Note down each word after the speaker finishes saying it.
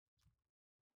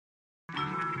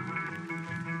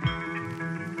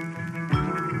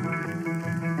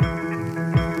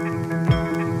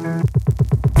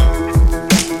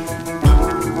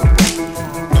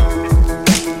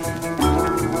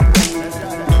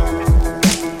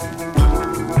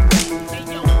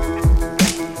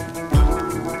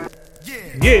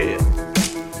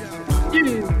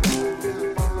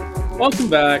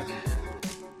Welcome back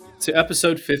to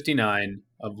episode 59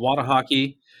 of Wada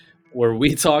Hockey, where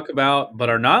we talk about, but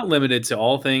are not limited to,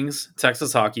 all things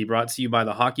Texas hockey, brought to you by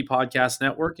the Hockey Podcast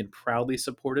Network and proudly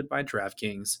supported by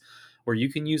DraftKings, where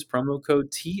you can use promo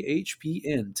code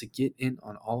THPN to get in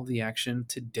on all of the action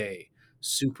today.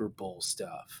 Super Bowl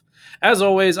stuff. As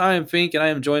always, I am Fink, and I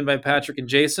am joined by Patrick and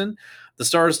Jason. The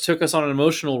Stars took us on an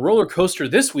emotional roller coaster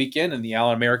this weekend, and the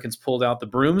Allen Americans pulled out the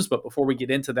brooms. But before we get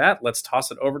into that, let's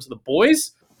toss it over to the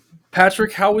boys.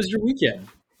 Patrick, how was your weekend?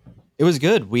 It was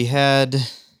good. I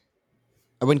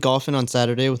went golfing on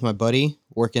Saturday with my buddy,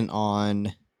 working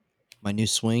on my new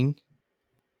swing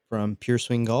from Pure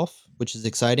Swing Golf, which is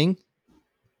exciting.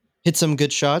 Hit some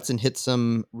good shots and hit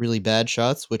some really bad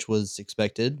shots, which was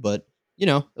expected, but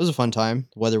it was a fun time.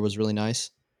 The weather was really nice.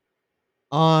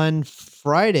 On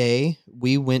Friday,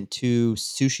 we went to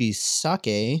Sushi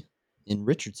Sake in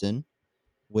Richardson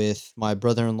with my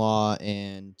brother-in-law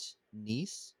and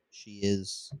niece. She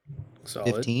is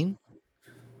Solid. 15.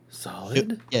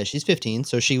 Solid? Yeah, she's 15,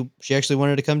 so she actually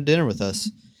wanted to come to dinner with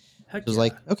us. Heck It was yeah.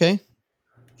 like, okay,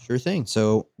 sure thing.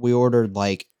 So we ordered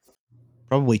like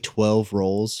probably 12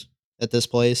 rolls at this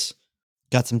place.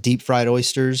 Got some deep fried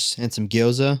oysters and some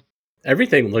gyoza.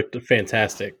 Everything looked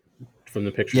fantastic from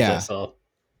the pictures I Yeah. saw.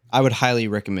 I would highly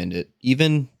recommend it.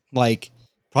 Even like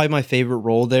probably my favorite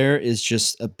roll there is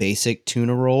just a basic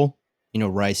tuna roll,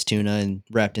 rice tuna and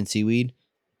wrapped in seaweed.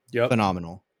 Yep.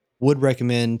 Phenomenal. Would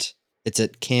recommend. It's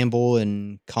at Campbell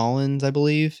and Collins, I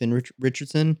believe, in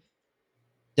Richardson.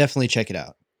 Definitely check it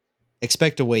out.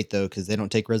 Expect to wait, though, because they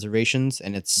don't take reservations,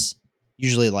 and it's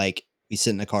usually like we sit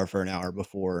in the car for an hour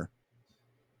before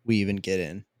we even get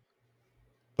in.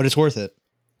 But it's worth it.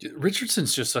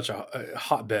 Richardson's just such a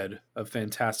hotbed of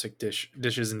fantastic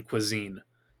dishes and cuisine.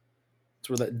 It's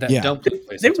where that Yeah. dumpling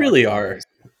place. They I talked really about are. is.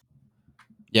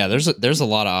 Yeah, there's a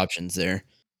lot of options there.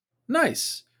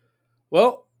 Nice.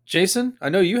 Well, Jason, I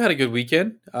know you had a good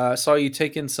weekend. I saw you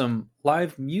taking some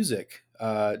live music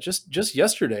just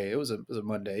yesterday. It was a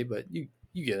Monday, but you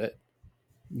get it.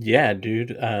 Yeah, dude.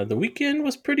 The weekend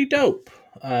was pretty dope.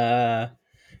 Got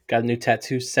a new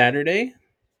tattoo Saturday.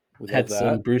 We love Had some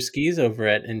that. brewskis over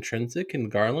at Intrinsic in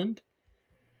Garland.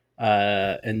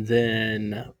 And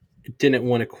then didn't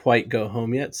want to quite go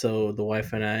home yet, so the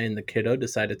wife and I and the kiddo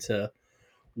decided to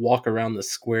walk around the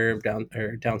square of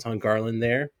downtown Garland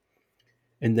there.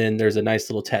 And then there's a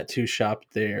nice little tattoo shop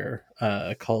there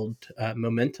called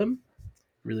Momentum.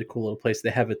 Really cool little place. They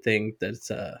have a thing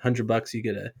that's $100.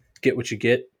 You get what you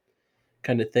get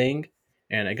kind of thing.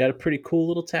 And I got a pretty cool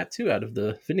little tattoo out of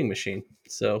the vending machine.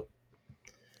 So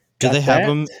Do got they have that.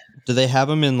 them? Do they have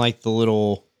them in like the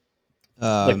little,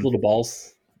 Like little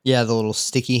balls? yeah, the little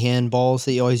sticky hand balls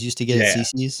that you always used to get at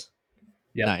CC's?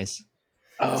 Yeah. Nice.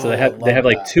 Oh, So they have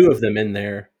like two of them in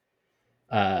there.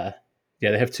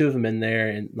 They have two of them in there,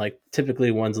 and like typically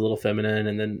one's a little feminine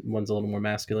and then one's a little more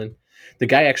masculine. The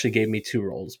guy actually gave me two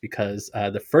rolls because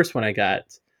the first one I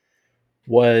got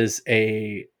was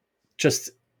it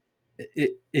just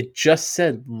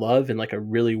said love in like a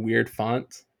really weird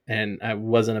font, and I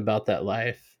wasn't about that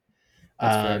life.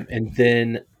 That's fair. And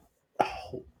then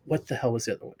what the hell was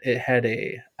the other one? It had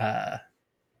a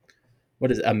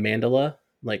mandala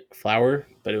like flower,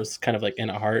 but it was kind of like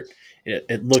in a heart.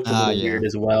 It looked a little weird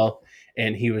as well.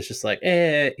 And he was just like,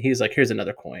 he's like, here's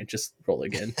another coin, just roll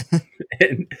again.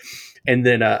 and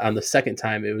then on the second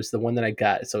time, it was the one that I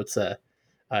got. So it's a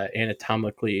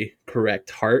anatomically correct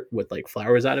heart with like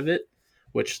flowers out of it,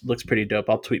 which looks pretty dope.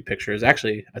 I'll tweet pictures.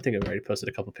 Actually, I think I've already posted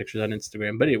a couple pictures on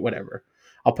Instagram, but whatever.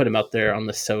 I'll put them out there on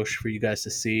the Soch for you guys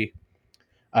to see.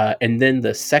 And then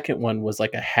the second one was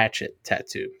like a hatchet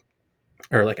tattoo,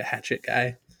 or like a hatchet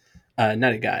guy.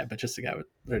 Not a guy, but just a guy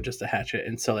or just a hatchet.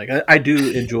 And so, like, I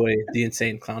do enjoy the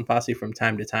Insane Clown Posse from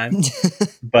time to time,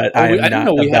 but I didn't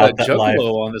know we had a that life.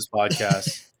 juggalo on this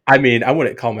podcast. I mean, I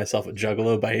wouldn't call myself a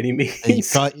juggalo by any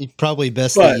means. Probably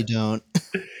best that you don't.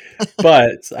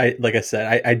 But like I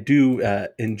said, I do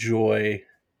enjoy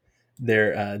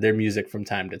their music from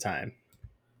time to time.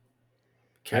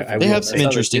 They have some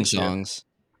interesting songs.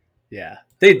 Yeah,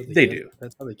 they do.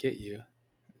 That's how they get you.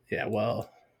 Yeah, well,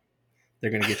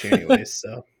 they're gonna get you anyways,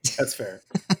 so that's fair.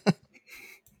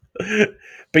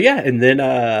 But yeah, and then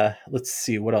let's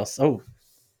see what else.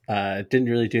 Didn't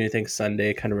really do anything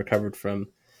Sunday. Kind of recovered from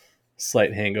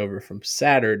slight hangover from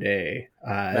Saturday.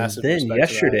 And then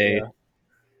yesterday,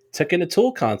 took in a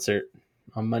Tool concert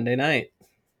on Monday night,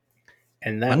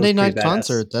 and that Monday was night badass.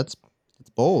 concert. That's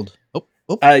bold. Oh.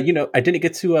 I didn't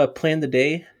get to plan the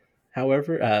day.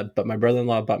 However, but my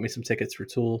brother-in-law bought me some tickets for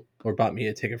Tool, or bought me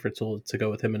a ticket for Tool to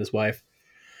go with him and his wife.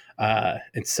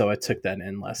 And so I took that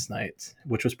in last night,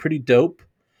 which was pretty dope.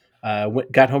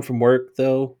 Got home from work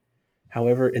though,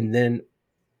 however, and then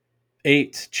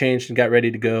ate, changed, and got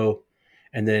ready to go.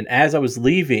 And then as I was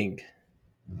leaving,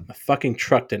 my fucking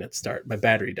truck didn't start. My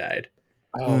battery died.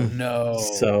 Oh Mm.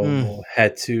 no.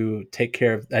 Had to take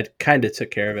care of. I kind of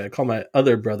took care of it. I called my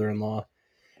other brother-in-law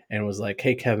and was like,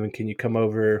 "Hey, Kevin, can you come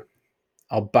over?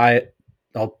 I'll buy it.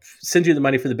 I'll send you the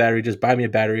money for the battery. Just buy me a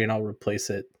battery and I'll replace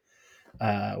it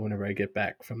whenever I get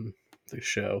back from the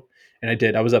show." And I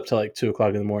did. I was up till like 2 o'clock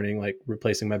in the morning, like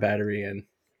replacing my battery and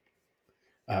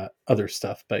other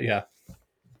stuff. But yeah,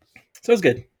 so it was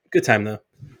good. Good time though.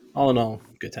 All in all,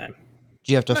 good time.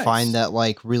 Do you have to Nice. find that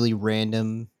like really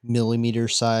random millimeter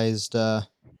sized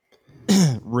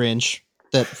wrench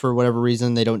that for whatever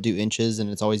reason they don't do inches and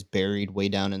it's always buried way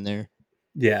down in there?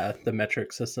 Yeah, the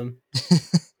metric system.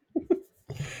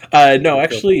 No,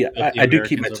 actually, Filthy I do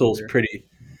keep my Americans over tools there. pretty.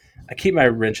 I keep my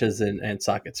wrenches and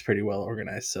sockets pretty well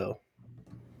organized, so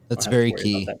That's I don't have to very worry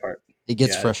key. about that part. It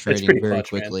gets Yeah, it's frustrating pretty very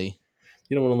clutch, man. quickly.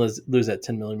 You don't want to lose that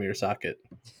 10 millimeter socket.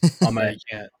 All Yeah, my you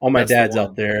can't. all my That's the dads one.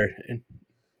 out there, and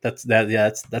that's that.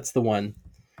 Yeah, that's the one.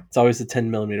 It's always the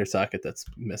 10 millimeter socket that's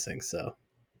missing. So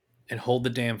And hold the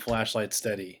damn flashlight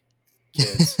steady,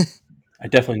 kids. I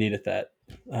definitely needed that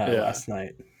Yeah. last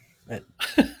night at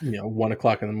 1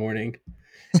 o'clock in the morning,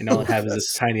 and all I have is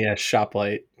this tiny ass shop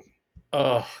light.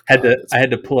 Oh, I God,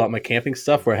 had to pull out my camping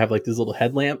stuff where I have like these little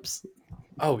headlamps.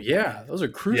 Oh yeah, those are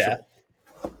crucial. Yeah.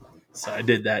 So I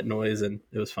did that noise and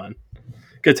it was fun.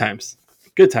 Good times.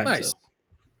 Good times. Nice.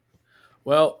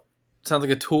 Well, sounds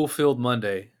like a tool-filled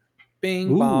Monday.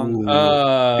 Bing Ooh, bong.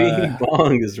 Bing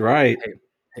bong is right.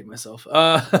 Hate myself.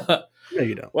 No,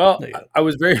 you don't. Well, No, you don't. I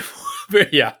was very, very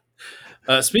yeah.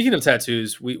 Speaking of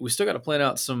tattoos, we still got to plan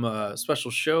out some special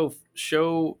show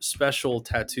special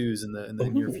tattoos in the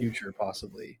near Ooh. future,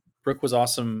 possibly. Brooke was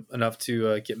awesome enough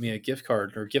to get me a gift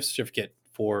card or gift certificate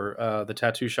for the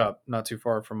tattoo shop not too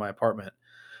far from my apartment.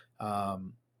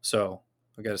 So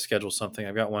I got to schedule something.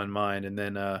 I've got one in mind, and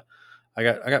then I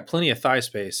got plenty of thigh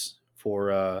space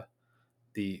for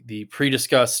the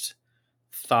pre-discussed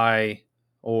thigh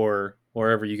or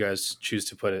wherever you guys choose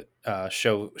to put it.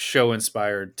 Show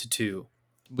inspired tattoo.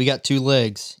 We got 2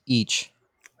 legs each.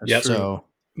 That's Yep. true. So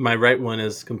My right one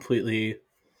is completely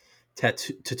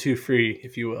tattoo free,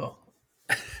 if you will.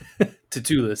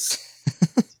 Tattoo-less.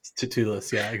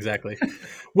 Tattoo-less, yeah, exactly.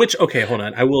 Which, okay, hold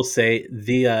on. I will say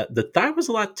the thigh was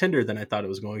a lot tender than I thought it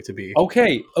was going to be.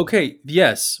 Okay,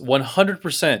 yes,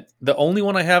 100%. The only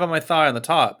one I have on my thigh on the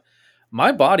top,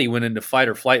 my body went into fight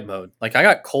or flight mode. Like I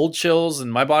got cold chills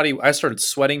and I started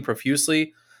sweating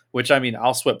profusely, which I mean,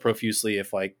 I'll sweat profusely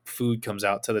if like food comes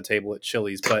out to the table at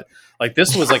Chili's, but like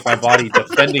this was like my body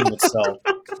defending itself.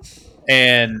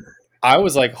 And I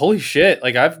was like, holy shit,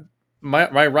 like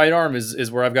my right arm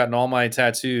is where I've gotten all my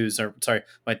tattoos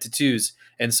my tattoos.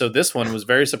 And so this one was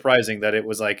very surprising that it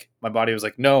was like my body was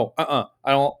like, no,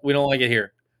 we don't like it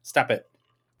here. Stop it.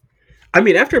 I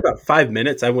mean, after about 5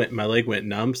 minutes, my leg went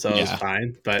numb, so I was Yeah.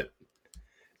 fine. But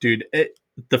dude,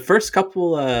 the first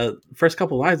couple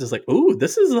lines is like, ooh,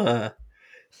 this is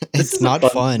it's is not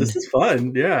fun. This is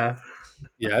fun, yeah.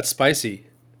 Yeah, it's spicy.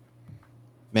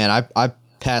 Man, I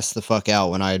passed the fuck out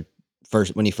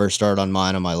when he first started on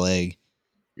mine on my leg.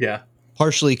 Yeah.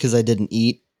 Partially because I didn't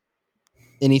eat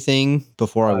anything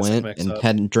before I Classic went mix and up.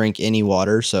 hadn't drank any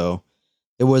water, so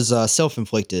it was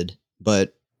self-inflicted,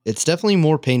 but it's definitely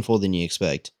more painful than you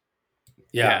expect.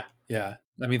 Yeah.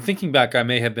 I mean, thinking back, I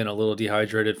may have been a little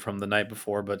dehydrated from the night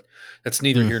before, but that's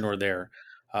neither here nor there.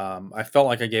 I felt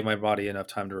like I gave my body enough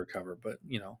time to recover, but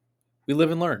we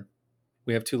live and learn.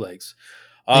 We have 2 legs.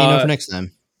 Now you know for next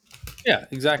time. Yeah,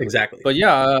 exactly. Exactly. But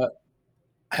yeah,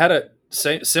 I had a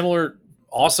similar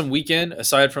awesome weekend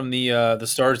aside from the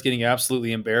Stars getting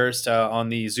absolutely embarrassed on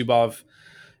the Zubov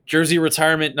jersey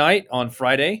retirement night on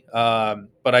Friday.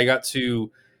 But I got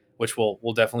to, which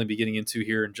we'll definitely be getting into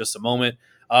here in just a moment.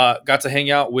 Got to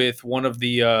hang out with one of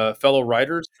the fellow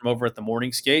writers from over at the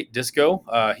Morning Skate, Disco.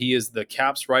 He is the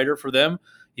Caps writer for them.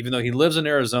 Even though he lives in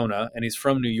Arizona and he's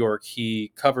from New York,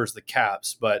 he covers the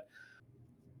Caps. But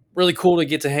really cool to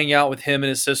get to hang out with him and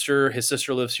his sister. His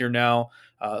sister lives here now.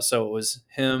 So it was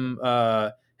him,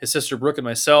 his sister Brooke, and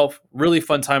myself. Really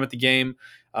fun time at the game.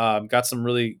 Got some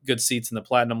really good seats in the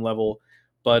platinum level.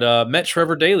 But met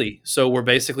Trevor Daly. So we're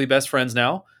basically best friends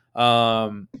now.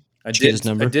 Did you get his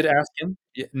number? I did ask him.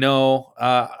 No,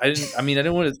 I didn't. I mean, I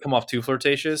didn't want to come off too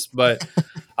flirtatious, but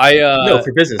No,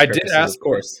 for business I purposes, did ask. of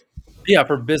course. Yeah,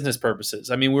 for business purposes.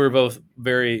 I mean, we were both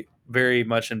very, very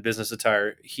much in business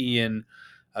attire. He in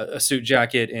a suit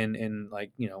jacket and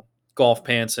like golf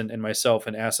pants, and myself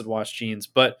in acid wash jeans,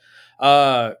 but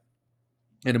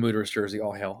in a Moodorous jersey.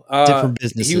 All hell. Different He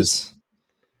was businesses.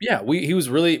 Yeah, he was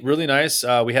really really nice.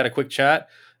 We had a quick chat.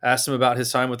 Asked him about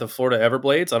his time with the Florida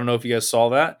Everblades. I don't know if you guys saw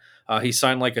that. He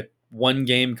signed like a 1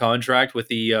 game contract with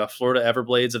the Florida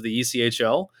Everblades of the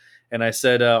ECHL. And I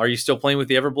said, "Are you still playing with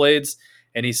the Everblades?"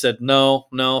 And he said, "No,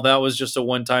 no, that was just a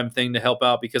 1 time thing to help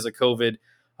out because of COVID.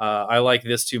 I like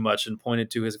this too much," and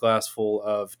pointed to his glass full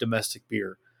of domestic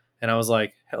beer. And I was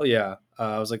like, "Hell yeah!"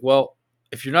 I was like, "Well,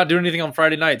 if you're not doing anything on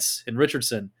Friday nights in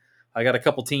Richardson, I got a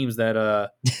couple teams that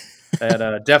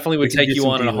definitely would take you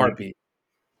on in a heartbeat."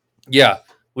 Yeah,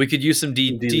 we could use some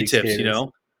D D-League tips, skaters.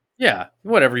 Yeah,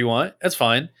 whatever you want, that's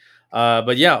fine.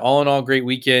 But yeah, all in all, great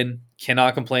weekend.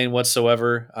 Cannot complain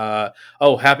whatsoever.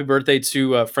 Oh, happy birthday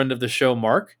to a friend of the show,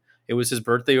 Mark. It was his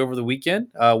birthday over the weekend.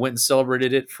 Went and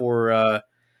celebrated it for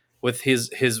with his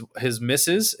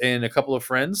missus and a couple of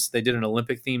friends. They did an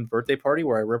Olympic themed birthday party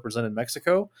where I represented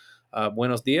Mexico.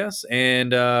 Buenos dias,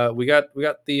 and we got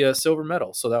the silver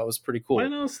medal, so that was pretty cool.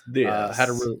 Buenos Had a dias.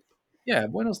 really Yeah,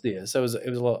 Buenos dias. It was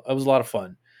a lot of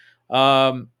fun.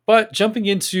 But jumping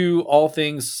into all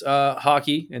things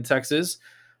hockey in Texas,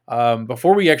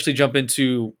 before we actually jump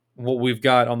into what we've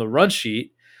got on the run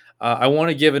sheet, I want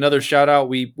to give another shout out.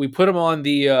 We put them on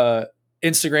the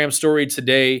Instagram story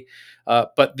today,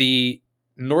 but the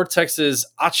North Texas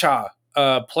ACHA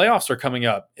playoffs are coming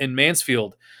up in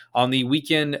Mansfield on the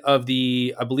weekend of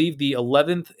I believe the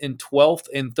 11th and 12th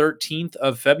and 13th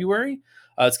of February.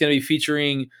 It's going to be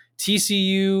featuring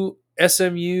TCU,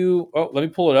 SMU. Oh, let me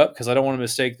pull it up because I don't want to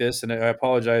mistake this, and I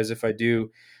apologize if I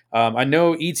do. I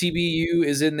know ETBU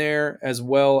is in there as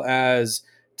well as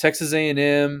Texas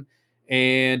A&M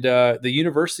and the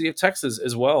University of Texas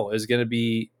as well is going to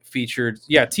be featured.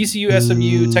 Yeah, TCU,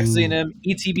 SMU, Texas A&M,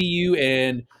 ETBU,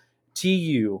 and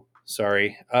TU.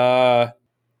 Sorry.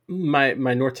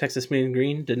 My North Texas Mean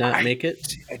Green did not make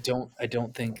it. I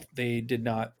don't think they did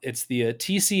not. It's the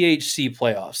TCHC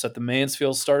playoffs at the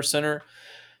Mansfield Star Center.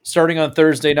 Starting on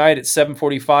Thursday night at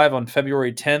 7:45 on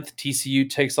February 10th, TCU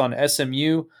takes on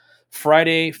SMU.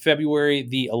 Friday, February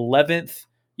the 11th,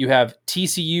 you have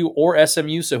TCU or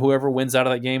SMU, so whoever wins out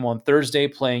of that game on Thursday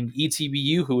playing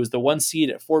ETBU, who is the 1 seed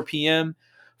at 4 p.m.,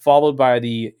 followed by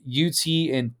the UT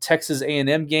and Texas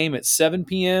A&M game at 7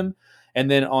 p.m. And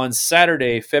then on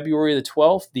Saturday, February the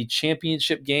 12th, the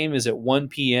championship game is at 1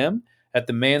 p.m. at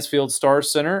the Mansfield Star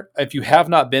Center. If you have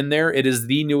not been there, it is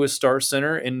the newest Star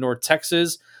Center in North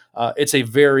Texas. It's a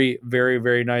very, very,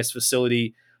 very nice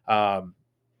facility.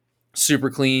 Super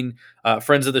clean.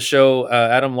 Friends of the show,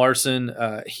 Adam Larson,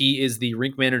 he is the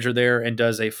rink manager there and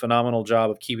does a phenomenal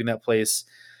job of keeping that place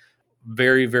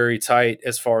very, very tight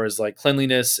as far as like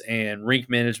cleanliness and rink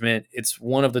management. It's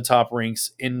one of the top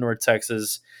rinks in North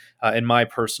Texas, in my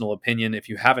personal opinion. If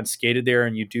you haven't skated there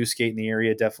and you do skate in the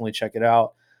area, definitely check it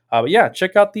out. But yeah,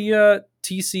 check out the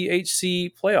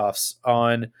TCHC playoffs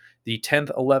on the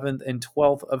 10th, 11th, and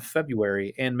 12th of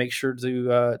February. And make sure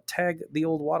to tag the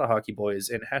old Wada Hockey boys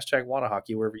and hashtag Wada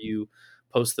Hockey wherever you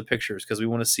post the pictures because we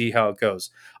want to see how it goes.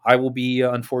 I will be,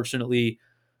 unfortunately,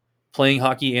 playing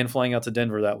hockey and flying out to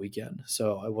Denver that weekend,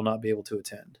 so I will not be able to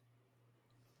attend.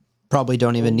 Probably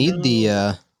don't even need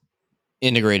the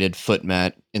integrated foot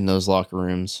mat in those locker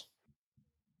rooms.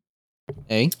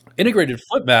 Hey? Integrated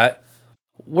foot mat?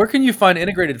 Where can you find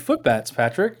integrated foot mats,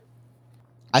 Patrick?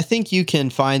 I think you can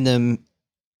find them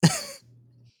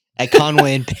at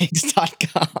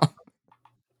conwayandbanks.com.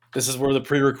 This is where the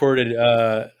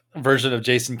pre-recorded version of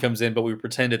Jason comes in, but we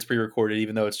pretend it's pre-recorded,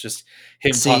 even though it's just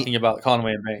him talking about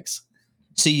Conway and Banks.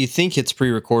 See, you think it's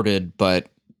pre-recorded, but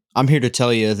I'm here to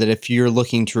tell you that if you're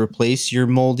looking to replace your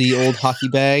moldy old hockey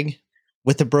bag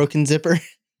with a broken zipper,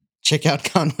 check out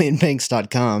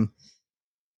conwayandbanks.com.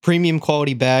 Premium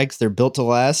quality bags. They're built to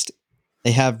last.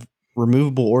 They have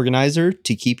removable organizer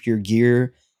to keep your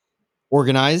gear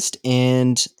organized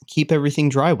and keep everything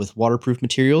dry with waterproof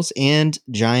materials and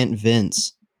giant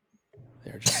vents.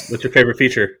 What's your favorite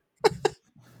feature?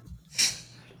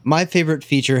 My favorite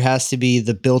feature has to be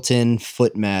the built-in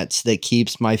foot mats that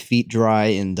keeps my feet dry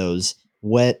in those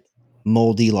wet,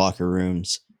 moldy locker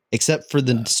rooms, except for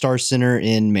the Star Center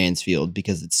in Mansfield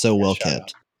because it's so well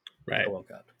kept. Right. So well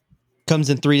kept. Comes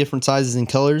in 3 different sizes and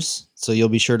colors, so you'll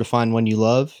be sure to find one you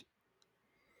love.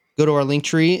 Go to our link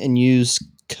tree and use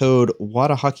code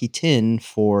WADAHOCKEY10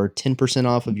 for 10%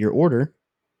 off of your order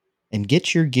and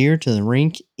get your gear to the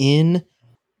rink in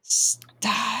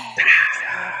style.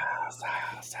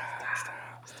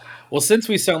 Well, since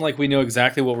we sound like we know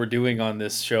exactly what we're doing on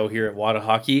this show here at Wada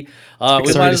Hockey, we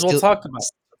might as well talk about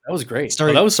it. That was great.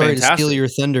 Sorry, that was sorry fantastic. to steal your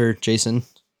thunder, Jason.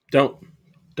 Don't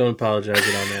apologize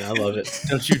at all, man. I love it.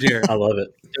 Don't you dare. I love it.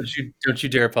 Don't you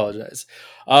dare apologize.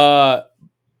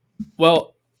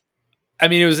 Well, I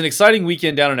mean, it was an exciting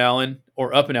weekend down in Allen,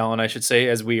 or up in Allen, I should say,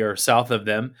 as we are south of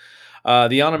them.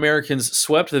 The On-Americans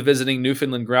swept the visiting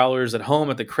Newfoundland Growlers at home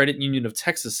at the Credit Union of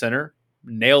Texas Center.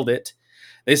 Nailed it.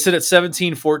 They sit at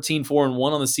 17, 14,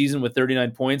 4-1 on the season with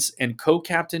 39 points, and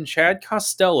co-captain Chad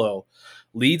Costello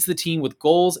leads the team with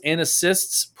goals and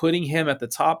assists, putting him at the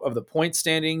top of the point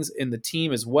standings in the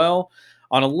team as well.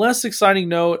 On a less exciting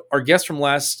note, our guest from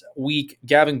last week,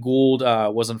 Gavin Gould,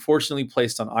 was unfortunately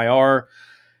placed on IR.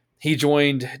 He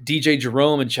joined DJ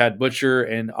Jerome and Chad Butcher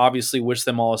and obviously wished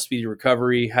them all a speedy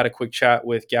recovery. Had a quick chat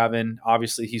with Gavin.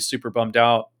 Obviously, he's super bummed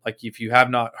out. Like, if you have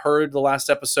not heard the last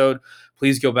episode,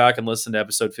 please go back and listen to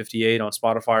episode 58 on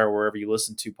Spotify or wherever you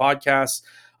listen to podcasts.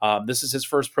 This is his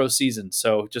first pro season.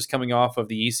 So just coming off of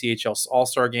the ECHL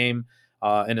All-Star game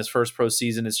in his first pro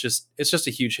season, it's just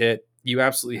a huge hit. You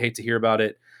absolutely hate to hear about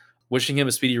it. Wishing him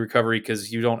a speedy recovery,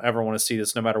 because you don't ever want to see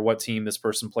this, no matter what team this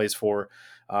person plays for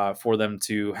them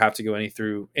to have to go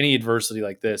through any adversity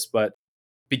like this. But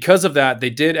because of that,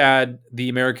 the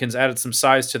Americans added some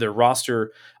size to their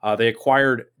roster. They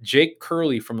acquired Jake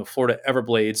Curley from the Florida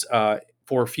Everblades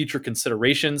for future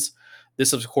considerations.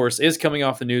 This, of course, is coming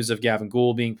off the news of Gavin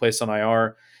Gould being placed on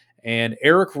IR. And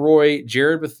Eric Roy,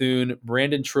 Jared Bethune,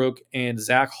 Brandon Trook, and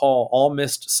Zach Hall all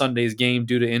missed Sunday's game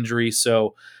due to injury.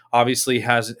 So obviously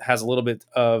has a little bit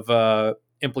of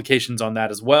implications on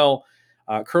that as well.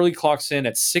 Curley clocks in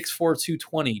at 6'4",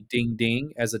 220, ding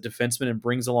ding, as a defenseman and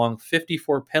brings along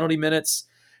 54 penalty minutes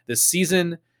this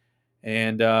season,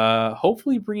 and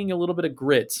hopefully bringing a little bit of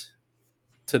grit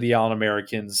to the Allen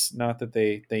Americans. Not that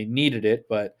they needed it,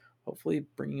 but hopefully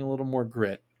bringing a little more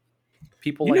grit.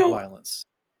 People like violence.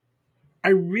 I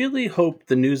really hope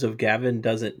the news of Gavin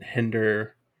doesn't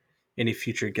hinder any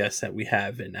future guests that we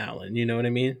have in Allen. You know what I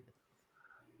mean?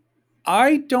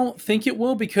 I don't think it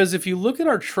will, because if you look at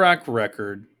our track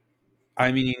record,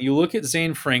 I mean, you look at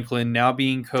Zane Franklin now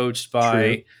being coached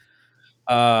by,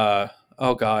 oh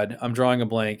God, I'm drawing a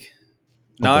blank.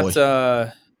 What's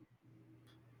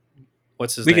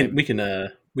his name? We can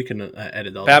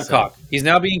edit all Babcock. He's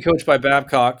now being coached by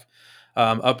Babcock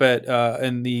up at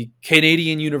in the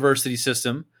Canadian University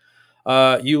system.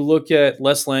 You look at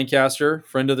Les Lancaster,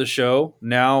 friend of the show,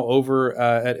 now over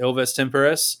at Ilves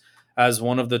Temperes as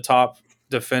one of the top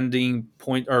defenseman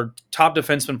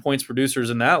points producers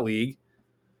in that league.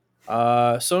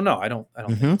 So no, I don't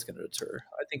think it's going to deter.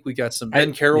 I think we got some.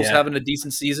 Ben Carroll's having a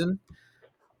decent season.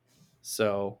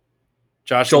 So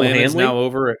Josh Lamb is now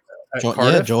over at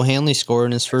Cardiff. Yeah, Joel Hanley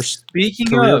scoring his first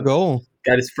career goal.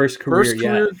 Got his first career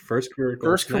goal. First career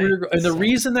goal. And the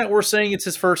reason that we're saying it's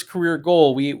his first career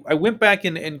goal, I went back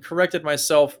and corrected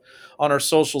myself on our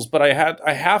socials, but I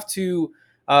have to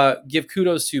give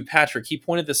kudos to Patrick. He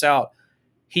pointed this out.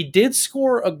 He did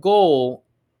score a goal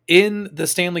in the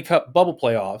Stanley Cup bubble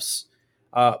playoffs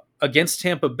against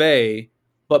Tampa Bay,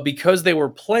 but because they were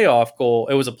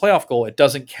it was a playoff goal, it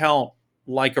doesn't count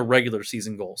like a regular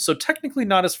season goal. So technically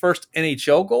not his first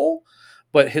NHL goal,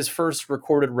 but his first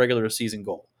recorded regular season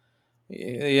goal. The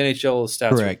NHL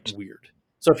stats are weird.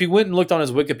 So if you went and looked on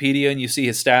his Wikipedia and you see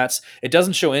his stats, it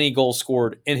doesn't show any goals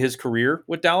scored in his career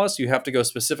with Dallas. You have to go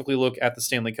specifically look at the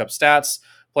Stanley Cup stats,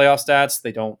 playoff stats.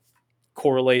 They don't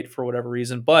correlate for whatever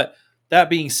reason. But that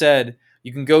being said,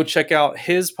 you can go check out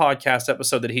his podcast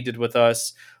episode that he did with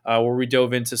us, where we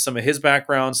dove into some of his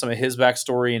background, some of his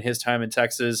backstory and his time in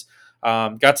Texas.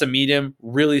 Got to meet him.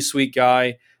 Really sweet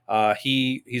guy.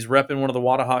 He's repping one of the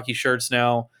Wada Hockey shirts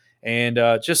now, and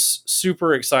just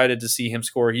super excited to see him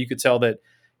score. You could tell that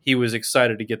he was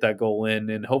excited to get that goal in,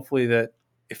 and hopefully that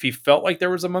if he felt like there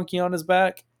was a monkey on his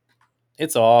back,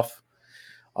 it's off.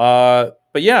 But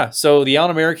yeah, so the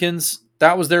Allen Americans,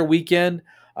 that was their weekend.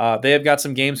 They have got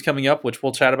some games coming up, which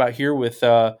we'll chat about here with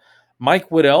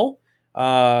Mike Waddell.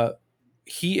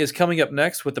 He is coming up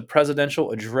next with the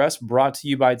presidential address brought to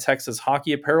you by Texas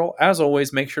Hockey Apparel. As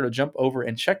always, make sure to jump over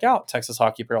and check out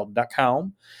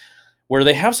TexasHockeyApparel.com, where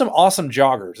they have some awesome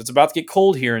joggers. It's about to get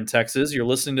cold here in Texas. You're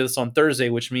listening to this on Thursday,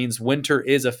 which means winter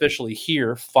is officially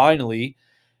here, finally,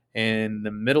 in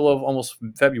the middle of almost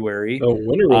February. Oh,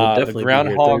 winter will definitely the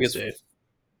groundhog be here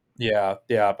Thursday.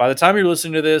 Yeah. By the time you're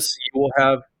listening to this,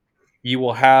 you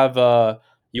will have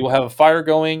a fire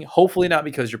going. Hopefully not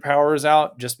because your power is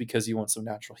out, just because you want some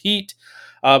natural heat.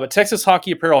 But Texas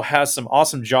Hockey Apparel has some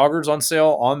awesome joggers on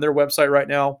sale on their website right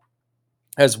now,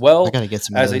 as well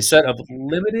as a set of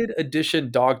limited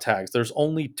edition dog tags. There's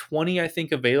only 20, I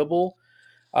think, available,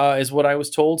 is what I was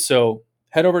told. So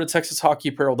head over to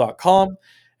TexasHockeyApparel.com.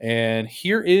 And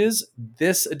here is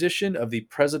this edition of the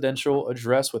presidential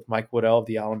address with Mike Waddell of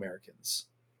the Allen Americans.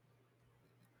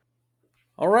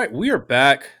 All right, we are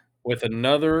back with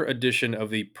another edition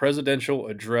of the presidential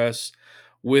address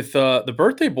with the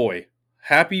birthday boy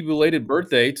happy belated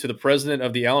birthday to the president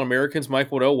of the Allen Americans,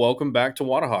 Mike Waddell. Welcome back to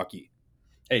Wada Hockey.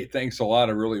 Hey, thanks a lot.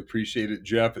 I really appreciate it,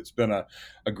 Jeff. It's been a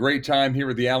great time here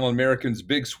with the Allen Americans.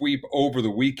 Big sweep over the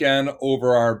weekend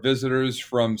over our visitors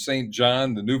from St.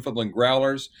 John, the Newfoundland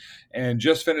Growlers, and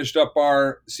just finished up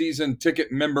our season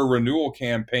ticket member renewal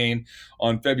campaign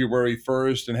on February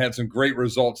 1st and had some great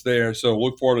results there. So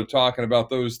look forward to talking about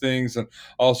those things and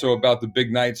also about the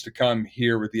big nights to come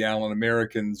here with the Allen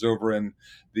Americans over in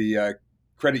the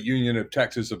Credit Union of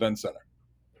Texas Event Center.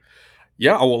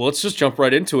 Yeah, well, let's just jump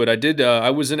right into it. I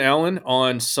was in Allen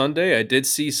on Sunday. I did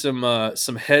see some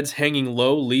heads hanging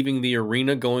low, leaving the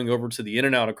arena, going over to the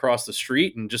In-N-Out across the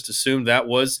street, and just assumed that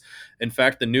was, in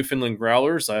fact, the Newfoundland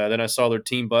Growlers. Then I saw their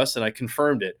team bus, and I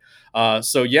confirmed it.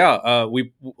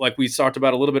 We like we talked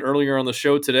about a little bit earlier on the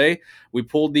show today. We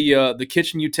pulled the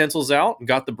kitchen utensils out, and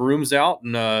got the brooms out,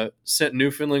 and sent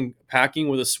Newfoundland packing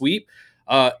with a sweep.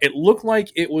 It looked like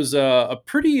it was a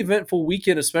pretty eventful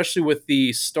weekend, especially with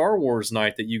the Star Wars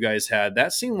night that you guys had.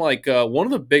 That seemed like one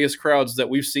of the biggest crowds that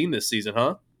we've seen this season,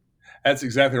 huh? That's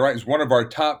exactly right. It's one of our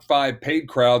top 5 paid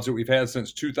crowds that we've had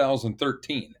since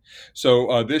 2013.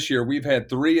 So this year we've had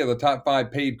 3 of the top 5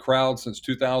 paid crowds since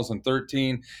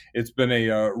 2013. It's been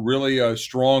a really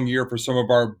strong year for some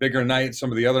of our bigger nights, some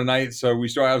of the other nights. So we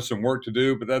still have some work to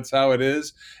do, but that's how it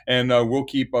is. And we'll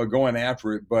keep going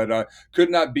after it. But could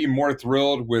not be more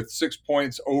thrilled with 6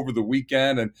 points over the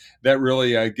weekend. And that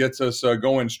really gets us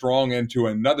going strong into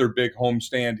another big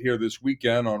homestand here this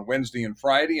weekend on Wednesday and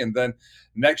Friday. And then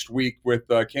next week with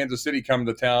Kansas City coming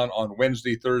to town on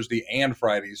Wednesday, Thursday, and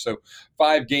Friday. So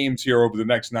 5 games here over the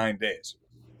next 9 days.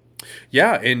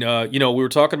 Yeah, and we were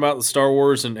talking about the Star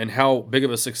Wars and how big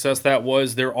of a success that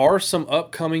was. There are some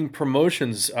upcoming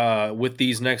promotions with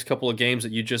these next couple of games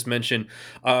that you just mentioned.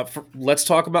 Let's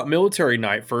talk about Military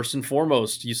Night first and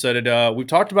foremost. You said it. We've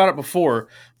talked about it before,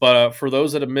 but for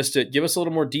those that have missed it, give us a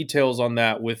little more details on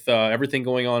that with everything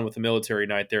going on with the Military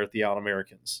Night there at the Allen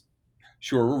Americans.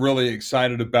 Sure. We're really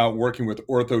excited about working with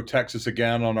Ortho Texas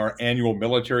again on our annual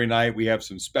military night. We have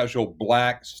some special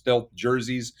black stealth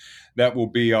jerseys that will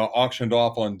be auctioned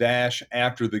off on Dash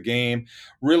after the game.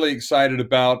 Really excited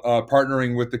about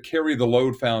partnering with the Carry the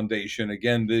Load Foundation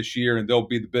again this year, and they'll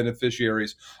be the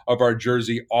beneficiaries of our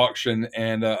jersey auction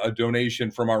and a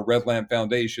donation from our Redland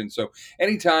Foundation. So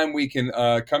anytime we can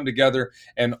come together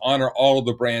and honor all of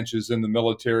the branches in the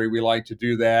military, we like to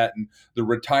do that. And the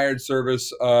retired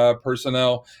service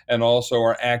personnel and also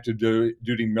our active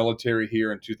duty military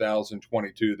here in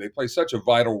 2022. They play such a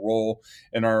vital role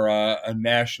in our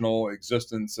national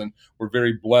existence, and we're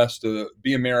very blessed to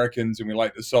be Americans, and we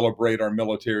like to celebrate our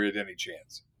military at any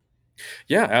chance.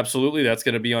 Yeah, absolutely. That's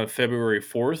going to be on February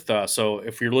 4th. So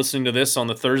if you're listening to this on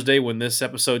the Thursday when this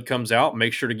episode comes out,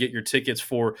 make sure to get your tickets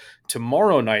for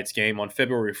tomorrow night's game on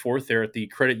February 4th there at the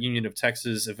Credit Union of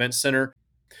Texas Event Center.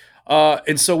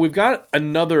 And so we've got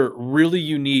another really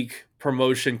unique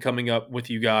promotion coming up with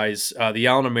you guys. The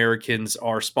Allen Americans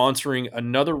are sponsoring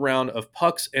another round of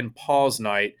Pucks and Paws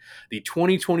Night, the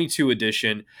 2022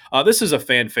 edition. This is a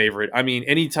fan favorite. I mean,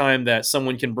 anytime that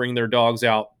someone can bring their dogs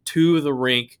out to the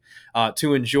rink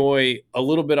to enjoy a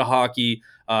little bit of hockey,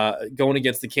 going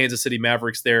against the Kansas City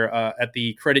Mavericks there at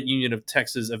the Credit Union of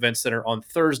Texas Event Center on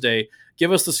Thursday.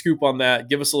 Give us the scoop on that.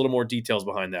 Give us a little more details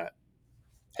behind that.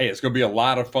 Hey, it's going to be a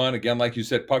lot of fun. Again, like you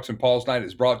said, Pucks and Paws Night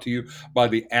is brought to you by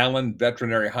the Allen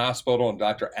Veterinary Hospital and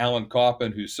Dr. Alan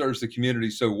Kaufman, who serves the community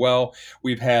so well.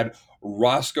 We've had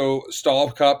Roscoe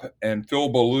Stahlcup and Phil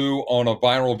Ballou on a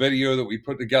viral video that we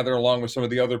put together along with some of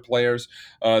the other players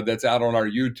that's out on our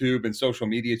YouTube and social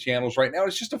media channels right now.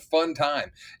 It's just a fun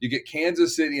time. You get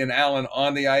Kansas City and Allen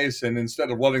on the ice, and instead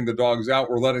of letting the dogs out,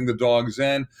 we're letting the dogs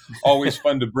in. Always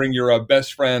fun to bring your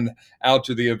best friend out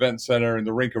to the event center in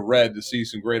the Rink of Red to see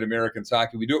some great Americans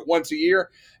hockey. We do it once a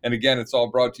year, and again, it's all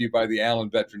brought to you by the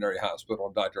Allen Veterinary Hospital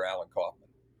and Dr. Alan Kaufman.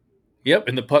 Yep,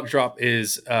 and the puck drop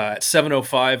is at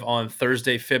 7:05 on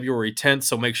Thursday, February 10th.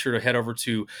 So make sure to head over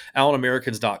to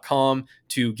AllenAmericans.com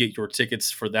to get your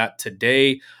tickets for that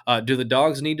today. Do the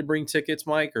dogs need to bring tickets,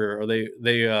 Mike, or are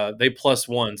they plus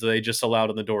ones? Are they just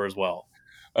allowed in the door as well?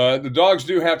 The dogs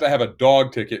do have to have a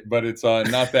dog ticket, but it's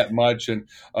not that much. And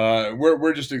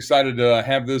we're just excited to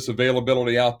have this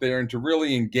availability out there and to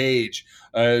really engage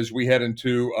as we head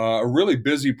into a really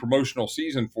busy promotional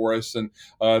season for us. And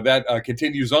that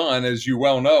continues on, as you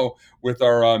well know, with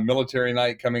our military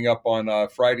night coming up on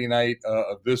Friday night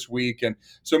of this week. And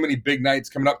so many big nights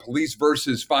coming up. Police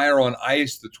versus Fire on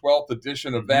Ice, the 12th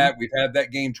edition of that. We've had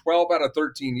that game 12 out of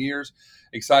 13 years.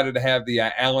 Excited to have the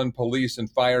Allen Police and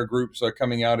Fire groups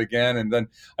coming out again. And then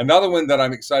another one that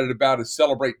I'm excited about is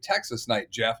Celebrate Texas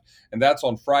Night, Jeff. And that's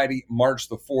on Friday, March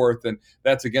the 4th. And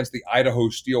that's against the Idaho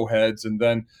Steelheads. And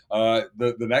then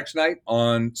the next night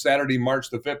on Saturday,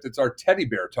 March the 5th, it's our Teddy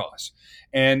Bear Toss.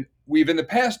 And we've in the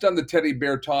past done the Teddy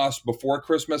Bear Toss before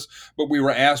Christmas, but we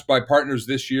were asked by partners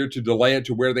this year to delay it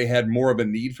to where they had more of a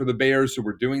need for the Bears. So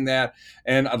we're doing that.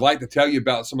 And I'd like to tell you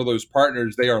about some of those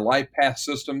partners. They are Life Path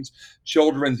Systems,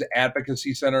 Children's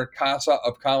Advocacy Center, CASA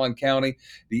of Collin County,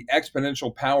 the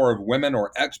Exponential Power of Women,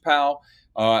 or XPOW,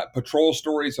 Patrol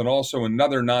Stories, and also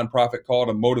another nonprofit called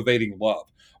A Motivating Love.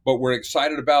 But we're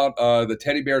excited about the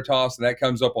Teddy Bear Toss, and that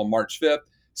comes up on March 5th.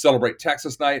 Celebrate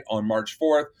Texas Night on March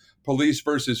 4th. Police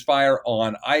versus Fire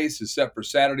on Ice is set for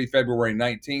Saturday, February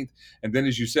 19th. And then,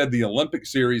 as you said, the Olympic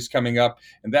Series coming up,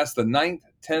 and that's the 9th,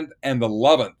 10th, and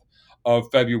 11th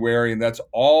of February, and that's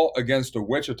all against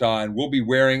Wichita. And we'll be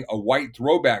wearing a white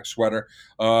throwback sweater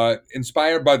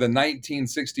inspired by the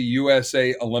 1960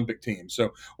 USA Olympic team.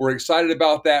 So we're excited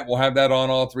about that. We'll have that on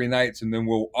all 3 nights, and then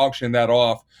we'll auction that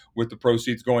off with the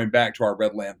proceeds going back to our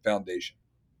Red Lamp Foundation.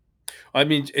 I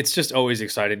mean, it's just always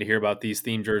exciting to hear about these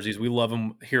theme jerseys. We love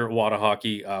them here at Wada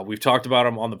Hockey. We've talked about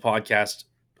them on the podcast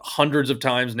hundreds of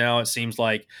times now, it seems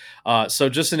like. So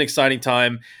just an exciting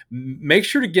time. Make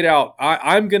sure to get out.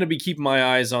 I'm going to be keeping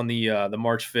my eyes on the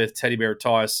March 5th Teddy Bear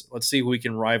Toss. Let's see if we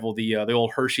can rival the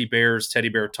old Hershey Bears Teddy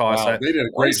Bear Toss. Wow, they did a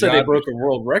great job. They broke a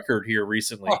world record here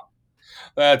recently. Oh.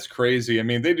 That's crazy. I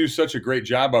mean, they do such a great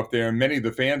job up there. And many of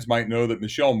the fans might know that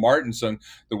Michelle Martinson,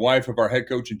 the wife of our head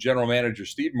coach and general manager,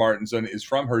 Steve Martinson, is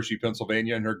from Hershey,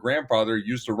 Pennsylvania, and her grandfather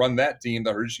used to run that team,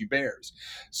 the Hershey Bears.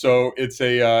 So it's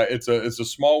a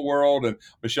small world, and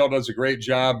Michelle does a great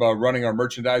job running our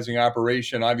merchandising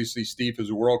operation. Obviously, Steve is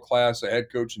a world-class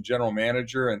head coach and general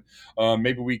manager, and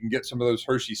maybe we can get some of those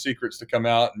Hershey secrets to come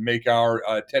out and make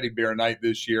our Teddy Bear Night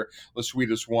this year the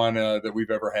sweetest one that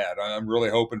we've ever had. I'm really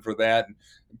hoping for that. And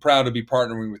proud to be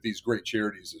partnering with these great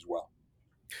charities as well.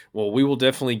 Well, we will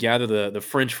definitely gather the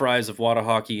French fries of Wada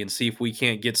Hockey and see if we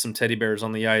can't get some teddy bears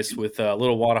on the ice with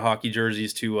little Wada Hockey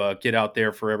jerseys to get out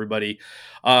there for everybody.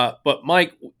 But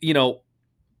Mike,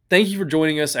 thank you for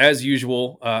joining us as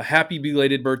usual. Happy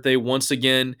belated birthday once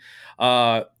again. We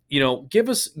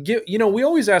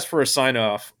always ask for a sign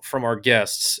off from our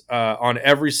guests on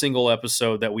every single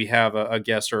episode that we have a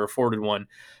guest or afforded one.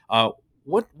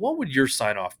 What would your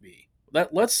sign off be?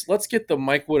 Let's get the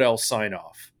Mike Woodell sign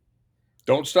off.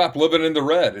 Don't stop living in the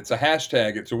red. It's a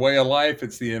hashtag. It's a way of life.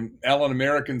 It's the Allen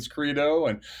Americans credo.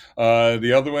 And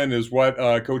the other one is what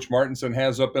Coach Martinson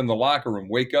has up in the locker room.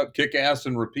 Wake up, kick ass,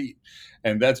 and repeat.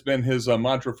 And that's been his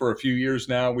mantra for a few years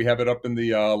now. We have it up in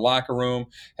the locker room,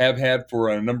 have had for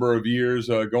a number of years,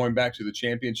 going back to the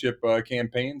championship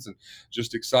campaigns, and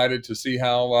just excited to see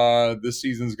how this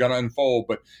season's going to unfold.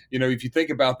 But, if you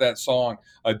think about that song,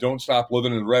 Don't Stop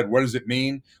Living in the Red, what does it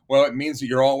mean? Well, it means that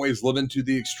you're always living to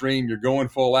the extreme. You're going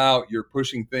full out. You're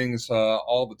pushing things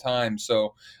all the time.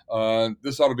 So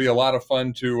this ought to be a lot of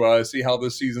fun to see how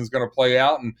this season's going to play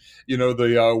out. And,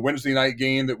 the Wednesday night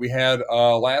game that we had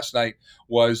last night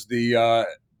was the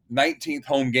 19th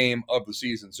home game of the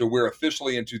season. So we're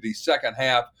officially into the second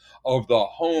half of the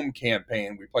home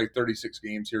campaign. We played 36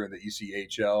 games here in the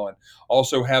ECHL, and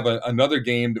also have another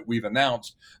game that we've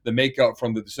announced. The makeup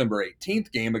from the December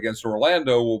 18th game against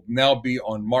Orlando will now be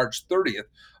on March 30th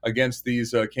against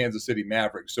these Kansas City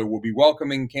Mavericks. So we'll be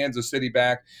welcoming Kansas City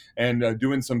back and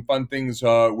doing some fun things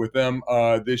with them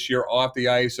this year off the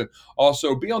ice. And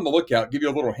also be on the lookout. Give you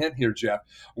a little hint here, Jeff.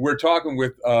 We're talking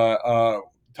with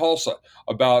Tulsa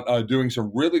about doing some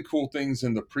really cool things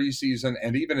in the preseason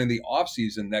and even in the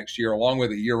offseason next year, along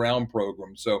with a year-round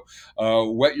program. So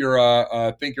whet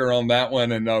your thinker on that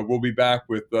one, and we'll be back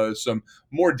with some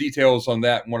more details on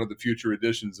that in one of the future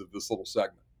editions of this little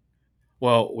segment.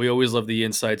 Well, we always love the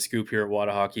inside scoop here at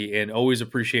Wada Hockey and always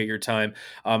appreciate your time.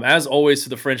 As always, to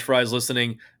the French fries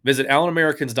listening, visit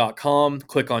AllenAmericans.com,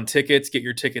 click on tickets, get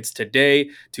your tickets today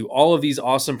to all of these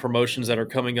awesome promotions that are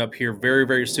coming up here very,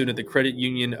 very soon at the Credit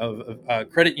Union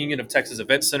of Texas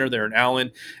Event Center there in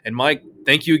Allen. And Mike,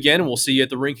 thank you again, and we'll see you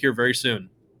at the rink here very soon.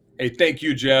 Hey, thank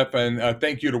you, Jeff, and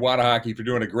thank you to Wada Hockey for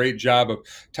doing a great job of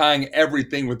tying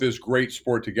everything with this great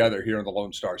sport together here in the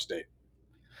Lone Star State.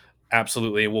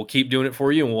 Absolutely. We'll keep doing it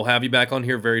for you, and we'll have you back on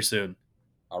here very soon.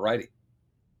 All righty.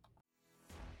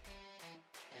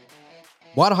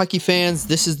 Wada Hockey fans,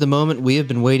 this is the moment we have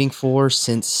been waiting for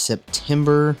since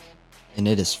September, and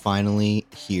it is finally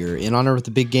here. In honor of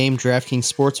the big game,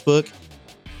 DraftKings Sportsbook,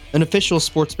 an official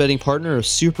sports betting partner of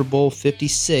Super Bowl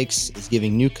 56, is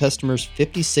giving new customers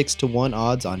 56-1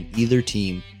 odds on either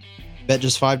team. Bet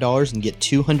just $5 and get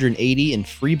 $280 in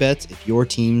free bets if your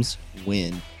teams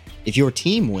win. If your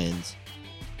team wins.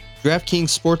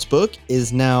 DraftKings Sportsbook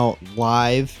is now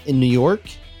live in New York,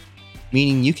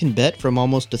 meaning you can bet from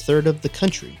almost a third of the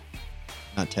country.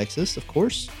 Not Texas, of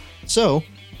course. So,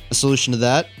 a solution to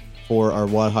that for our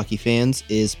Wada Hockey fans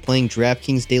is playing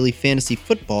DraftKings Daily Fantasy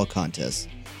Football Contest.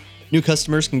 New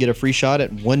customers can get a free shot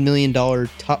at $1 million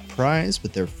top prize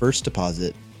with their first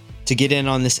deposit. To get in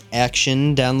on this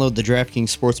action, download the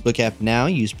DraftKings Sportsbook app now,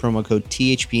 use promo code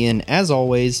THPN as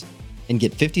always, and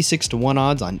get 56-1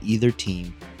 odds on either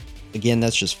team. Again,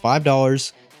 that's just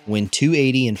 $5, win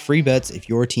 $280 in free bets if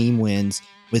your team wins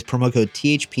with promo code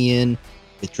THPN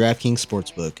with DraftKings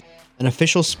Sportsbook, an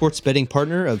official sports betting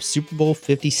partner of Super Bowl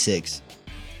 56.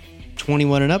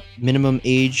 21 and up, minimum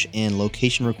age and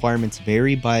location requirements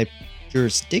vary by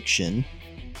jurisdiction.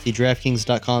 See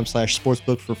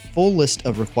DraftKings.com/sportsbook for full list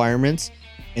of requirements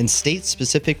and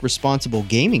state-specific responsible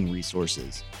gaming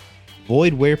resources.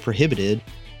 Void where prohibited.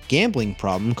 Gambling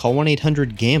problem? Call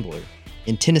 1-800-GAMBLER.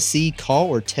 In Tennessee, call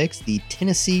or text the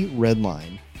Tennessee Red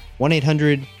Line,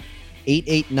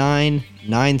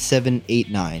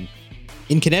 1-800-889-9789.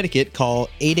 In Connecticut, call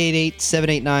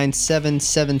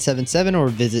 888-789-7777 or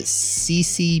visit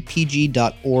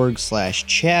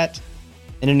ccpg.org/chat.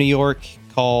 And in New York,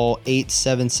 call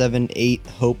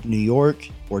 877-8-HOPE-NEW YORK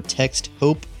or text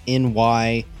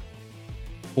HOPE-NY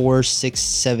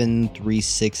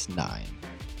 467369.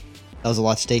 That was a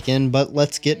lot to take in, but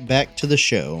let's get back to the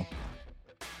show.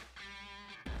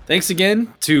 Thanks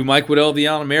again to Mike Waddell of the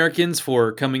Allen Americans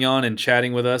for coming on and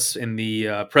chatting with us in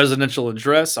the presidential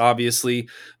address. Obviously,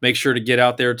 make sure to get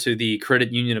out there to the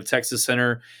Credit Union of Texas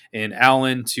Center in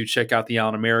Allen to check out the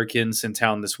Allen Americans in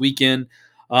town this weekend.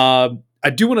 I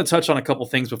do want to touch on a couple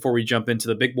things before we jump into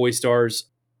the big boy stars.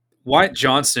 Wyatt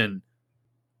Johnston,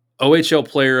 OHL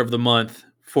Player of the Month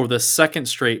for the second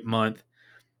straight month,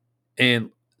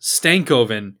 and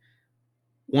Stankoven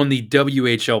won the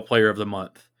WHL Player of the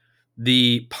Month.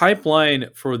 The pipeline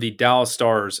for the Dallas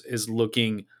Stars is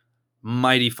looking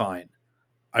mighty fine.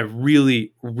 I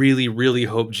really, really, really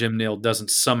hope Jim Nill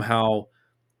doesn't somehow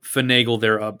finagle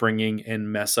their upbringing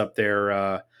and mess up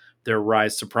their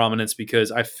rise to prominence,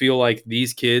 because I feel like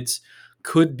these kids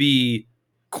could be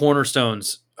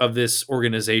cornerstones of this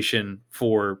organization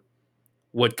for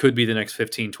what could be the next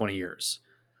 15, 20 years.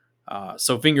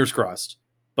 So fingers crossed.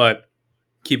 But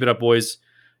keep it up, boys.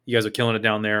 You guys are killing it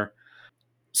down there.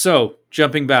 So,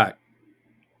 jumping back,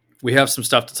 we have some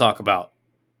stuff to talk about.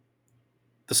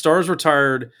 The Stars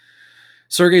retired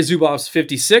Sergei Zubov's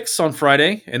 56 on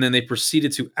Friday, and then they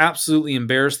proceeded to absolutely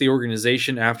embarrass the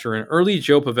organization after an early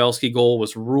Joe Pavelski goal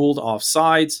was ruled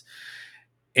offsides.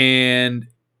 And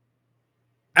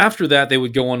after that, they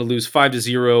would go on to lose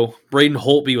 5-0. Braden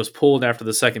Holtby was pulled after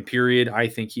the second period. I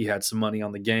think he had some money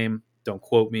on the game. Don't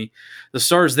quote me. The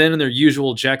Stars then, in their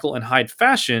usual Jekyll and Hyde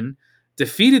fashion,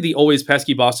 defeated the always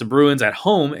pesky Boston Bruins at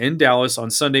home in Dallas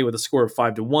on Sunday with a score of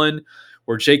 5-1,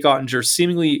 where Jake Ottinger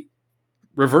seemingly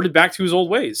reverted back to his old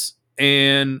ways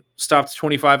and stopped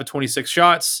 25 of 26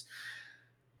 shots.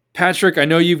 Patrick, I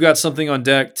know you've got something on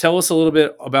deck. Tell us a little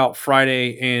bit about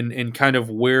Friday and kind of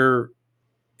where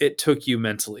it took you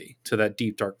mentally to that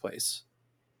deep, dark place.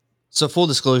 So full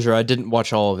disclosure, I didn't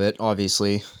watch all of it,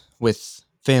 obviously, with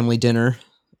family dinner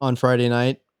on Friday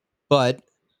night, but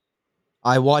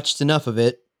I watched enough of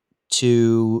it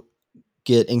to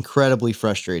get incredibly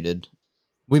frustrated.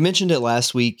 We mentioned it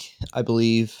last week, I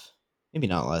believe. Maybe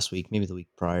not last week, maybe the week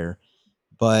prior.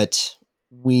 But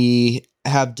we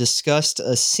have discussed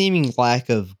a seeming lack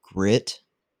of grit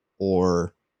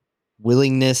or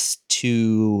willingness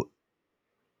to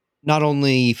not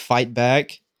only fight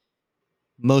back,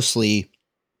 mostly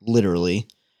literally,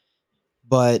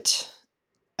 but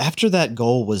after that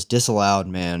goal was disallowed,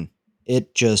 man,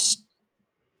 it just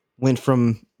went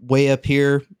from way up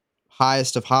here,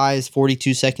 highest of highs,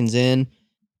 42 seconds in,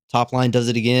 top line does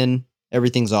it again,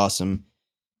 everything's awesome,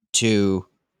 to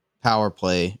power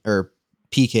play, or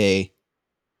PK,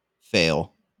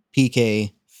 fail.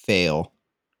 PK, fail.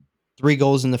 3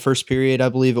 goals in the first period, I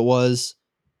believe it was.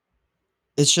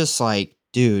 It's just like,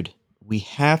 dude, we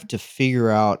have to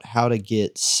figure out how to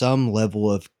get some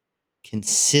level of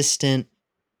consistent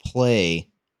play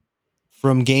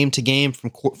from game to game,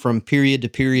 from period to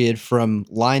period, from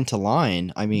line to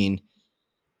line. I mean,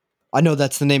 I know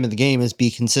that's the name of the game, is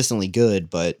be consistently good,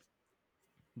 but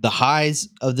the highs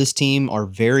of this team are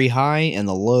very high, and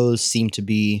the lows seem to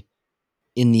be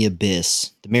in the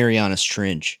abyss, the Marianas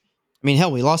Trench. I mean,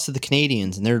 hell, we lost to the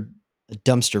Canadians, and they're a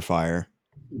dumpster fire.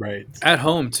 Right. At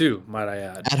home, too, might I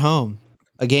add. At home.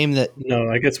 A game that... No,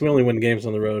 I guess we only win games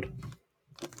on the road.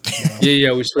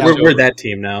 Yeah, we're that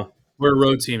team now. We're a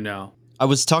road team now. I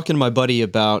was talking to my buddy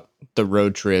about the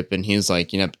road trip, and he was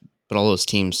like, but all those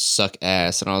teams suck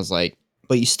ass. And I was like,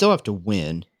 but you still have to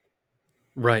win.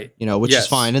 Right. Which is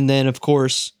fine. And then, of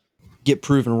course, get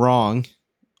proven wrong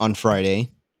on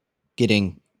Friday,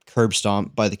 getting curb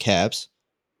stomped by the Caps.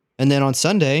 And then on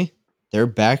Sunday, they're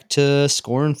back to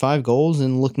scoring 5 goals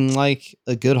and looking like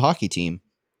a good hockey team.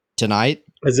 Tonight,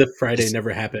 as if Friday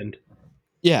never happened.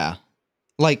 Yeah.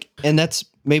 And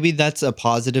maybe that's a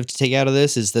positive to take out of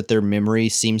this, is that their memory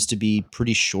seems to be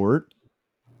pretty short.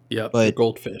 Yeah, but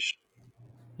goldfish,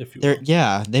 if you will.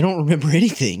 Yeah, they don't remember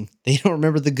anything. They don't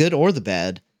remember the good or the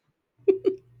bad,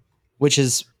 which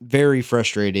is very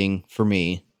frustrating for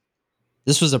me.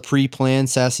 This was a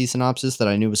pre-planned sassy synopsis that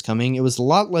I knew was coming. It was a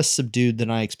lot less subdued than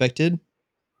I expected.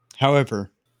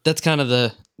 However, that's kind of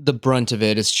the brunt of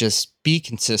it. It's just be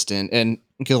consistent. And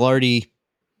Ghilardi,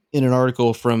 in an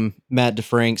article from Matt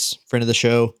DeFranks, friend of the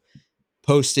show,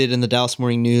 posted in the Dallas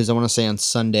Morning News, I want to say on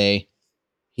Sunday,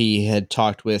 he had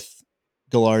talked with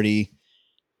Ghilardi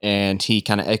and he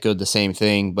kind of echoed the same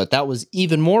thing. But that was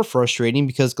even more frustrating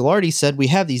because Ghilardi said we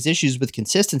have these issues with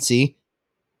consistency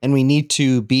and we need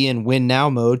to be in win now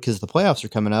mode because the playoffs are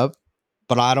coming up.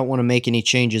 But I don't want to make any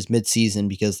changes mid-season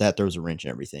because that throws a wrench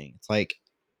in everything. It's like,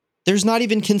 there's not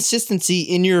even consistency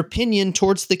in your opinion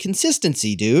towards the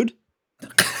consistency, dude.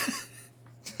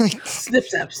 Snip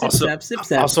snap, snip snap, snip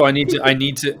snap. Also, I need to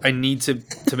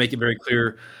make it very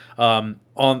clear.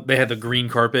 They had the green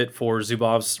carpet for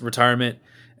Zubov's retirement,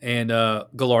 and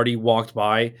Ghilardi walked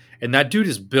by, and that dude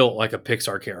is built like a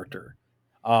Pixar character.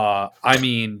 I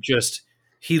mean, just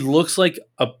he looks like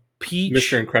a peach.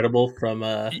 Mr. Incredible from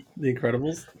The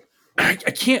Incredibles. I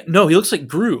can't. No, he looks like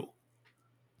Gru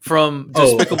from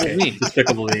Despicable Me.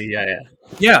 Despicable Me, yeah.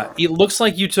 Yeah, it looks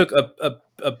like you took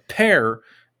a pear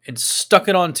and stuck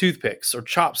it on toothpicks or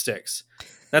chopsticks.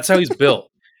 That's how he's built.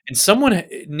 And someone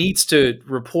needs to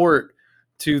report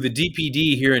to the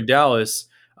DPD here in Dallas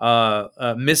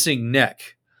missing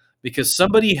neck, because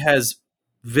somebody has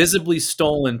visibly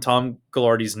stolen Tom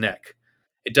Ghilardi's neck.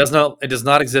 It does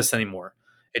not exist anymore.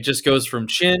 It just goes from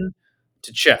chin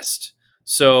to chest.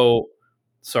 So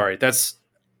sorry,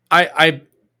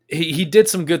 he did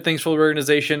some good things for the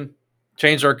organization,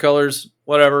 changed our colors,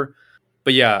 whatever.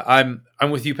 But yeah,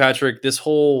 I'm with you, Patrick. This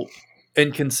whole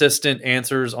inconsistent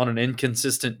answers on an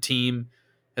inconsistent team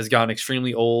has gotten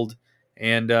extremely old,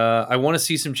 and I want to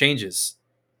see some changes,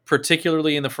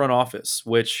 particularly in the front office,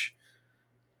 which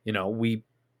we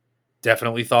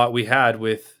definitely thought we had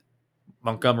with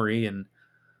Montgomery and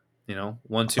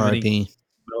one too many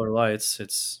Miller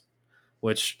Lights.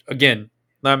 Which again,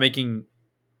 not making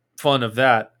fun of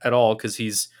that at all, because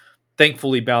he's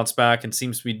thankfully bounced back and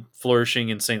seems to be flourishing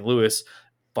in St. Louis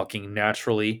fucking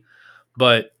naturally.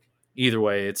 But either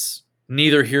way, it's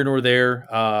neither here nor there.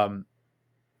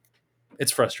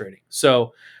 It's frustrating.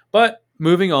 So, but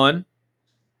moving on,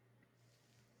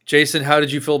 Jason, how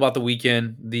did you feel about the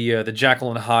weekend? The Jekyll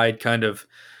and Hyde kind of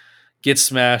get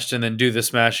smashed and then do the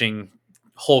smashing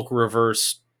Hulk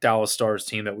reverse Dallas Stars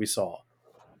team that we saw.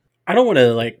 I don't want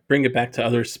to bring it back to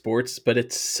other sports, but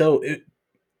it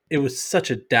was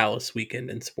such a Dallas weekend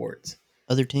in sports.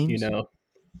 Other teams,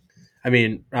 I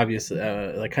mean, obviously,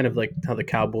 kind of like how the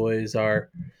Cowboys are.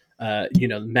 The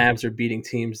Mavs are beating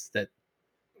teams that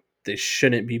they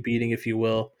shouldn't be beating, if you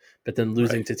will, but then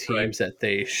losing to teams that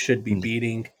they should be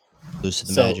beating. Lose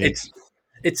to the Magic.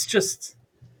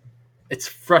 It's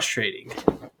frustrating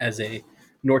as a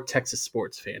North Texas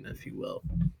sports fan, if you will.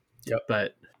 Yep.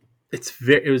 But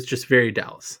it was just very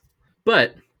Dallas.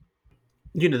 But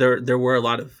there were a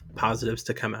lot of positives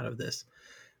to come out of this.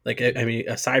 I mean,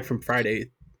 aside from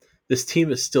Friday, this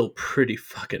team is still pretty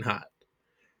fucking hot.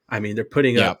 I mean, they're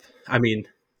putting up. I mean,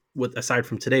 aside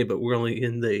from today, but we're only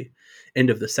in the end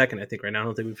of the second, I think, right now. I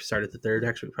don't think we've started the third.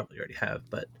 Actually, we probably already have.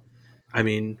 But I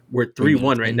mean, we're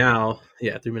 3-1 right now.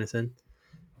 Yeah, 3 minutes in.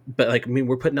 But I mean,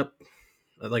 we're putting up,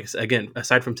 again,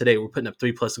 aside from today, we're putting up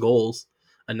 3+ goals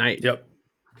a night. Yep.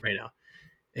 Right now,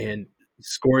 and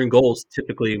scoring goals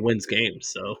typically wins games.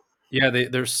 So yeah,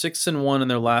 they're 6-1 in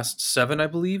their last 7, I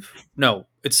believe. No,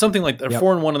 it's something like that. Yep.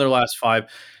 4-1 in their last 5,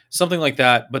 something like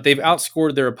that. But they've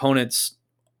outscored their opponents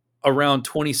around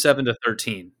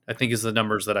 27-13, I think is the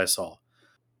numbers that I saw.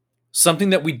 Something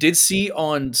that we did see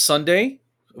on Sunday,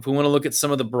 if we want to look at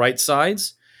some of the bright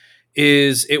sides,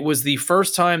 is it was the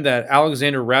first time that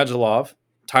Alexander Radulov,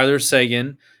 Tyler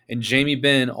Seguin, and Jamie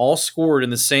Benn all scored in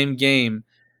the same game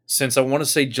since I want to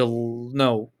say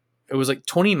no, it was like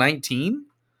 2019.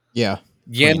 Yeah,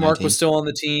 Yanmark 2019. was still on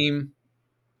the team.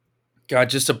 Got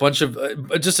just a bunch of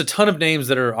just a ton of names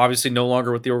that are obviously no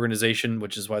longer with the organization,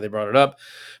 which is why they brought it up.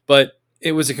 But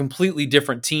it was a completely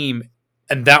different team,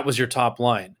 and that was your top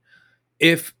line.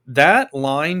 If that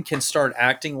line can start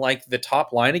acting like the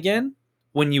top line again,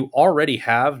 when you already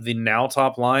have the now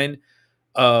top line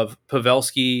of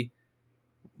Pavelski,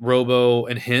 Robo,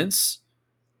 and Hintz,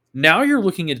 now you're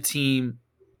looking at a team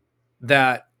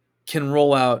that can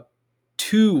roll out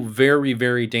two very,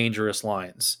 very dangerous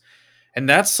lines. And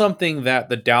that's something that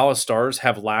the Dallas Stars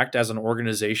have lacked as an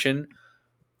organization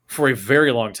for a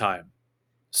very long time.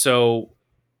 So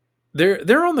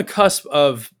they're on the cusp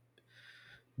of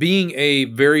being a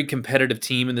very competitive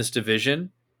team in this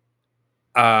division.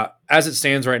 As it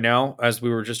stands right now, as we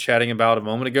were just chatting about a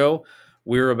moment ago,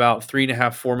 we're about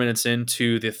 3.5, 4 minutes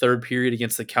into the third period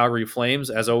against the Calgary Flames.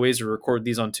 As always, we record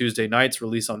these on Tuesday nights,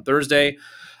 release on Thursday.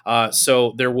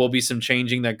 So there will be some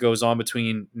changing that goes on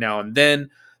between now and then.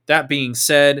 That being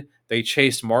said, they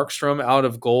chased Markstrom out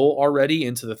of goal already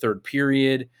into the third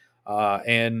period,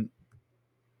 and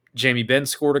Jamie Benn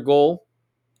scored a goal.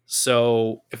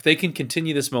 So if they can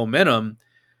continue this momentum,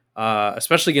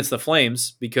 especially against the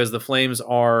Flames, because the Flames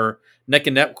are neck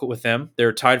and neck with them.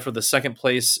 They're tied for the second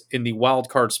place in the wild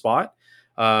card spot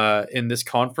in this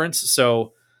conference.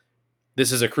 So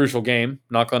this is a crucial game.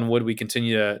 Knock on wood, we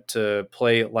continue to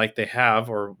play like they have,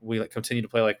 or we continue to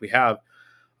play like we have.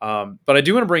 But I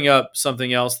do want to bring up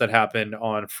something else that happened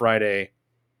on Friday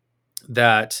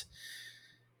that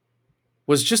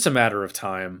was just a matter of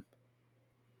time.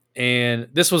 And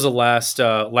this was a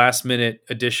last minute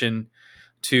addition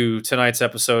to tonight's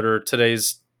episode, or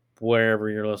today's, wherever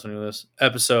you're listening to this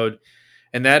episode.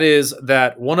 And that is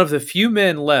that one of the few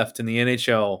men left in the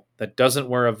NHL that doesn't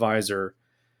wear a visor,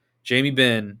 Jamie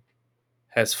Benn,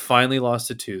 has finally lost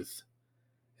a tooth.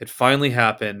 It finally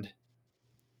happened.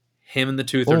 Him and the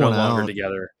tooth are no longer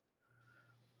together.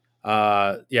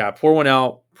 Yeah, pour one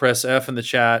out. Press F in the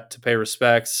chat to pay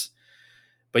respects.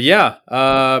 But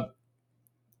yeah,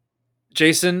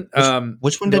 Jason,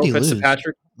 which one did he lose?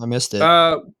 Patrick. I missed it.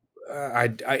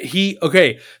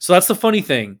 Okay. So that's the funny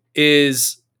thing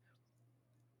is,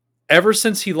 ever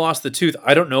since he lost the tooth,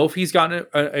 I don't know if he's gotten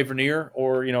a veneer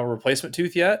or a replacement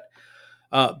tooth yet.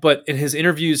 But in his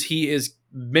interviews, he is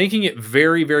making it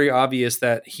very, very obvious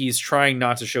that he's trying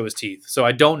not to show his teeth. So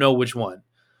I don't know which one.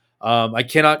 I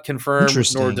cannot confirm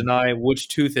nor deny which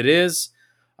tooth it is.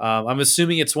 I'm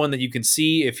assuming it's one that you can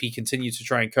see if he continues to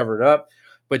try and cover it up.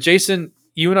 But Jason,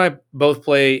 you and I both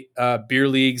play beer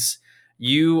leagues.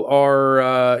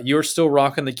 You're still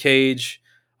rocking the cage.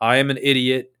 I am an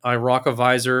idiot. I rock a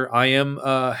visor. I am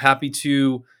happy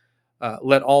to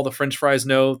let all the French fries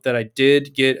know that I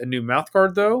did get a new mouth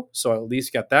guard, though. So I at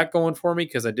least got that going for me,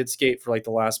 because I did skate for like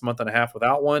the last month and a half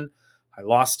without one. I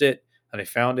lost it, and I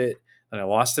found it, and I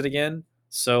lost it again.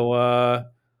 So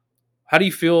how do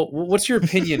you feel? What's your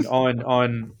opinion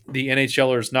on the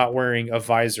NHLers not wearing a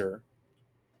visor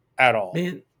at all?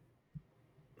 Man,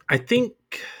 I think,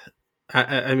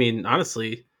 I mean,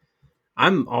 honestly,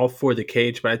 I'm all for the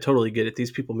cage, but I totally get it.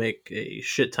 These people make a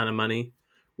shit ton of money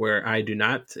where I do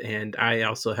not. And I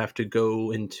also have to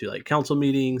go into like council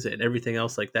meetings and everything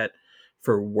else like that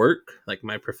for work, like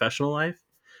my professional life.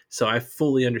 So I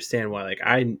fully understand why, like,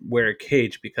 I wear a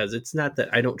cage, because it's not that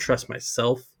I don't trust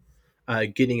myself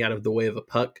getting out of the way of a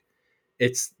puck.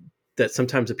 It's that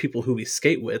sometimes the people who we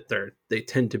skate with they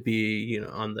tend to be,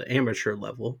 on the amateur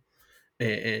level,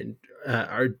 and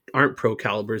aren't pro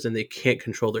calibers, and they can't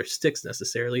control their sticks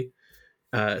necessarily.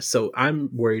 So I'm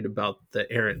worried about the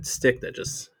errant stick that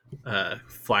just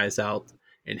flies out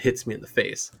and hits me in the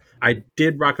face. I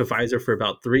did rock a visor for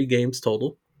about 3 games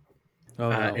total. Oh,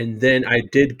 no. And then I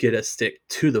did get a stick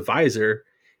to the visor,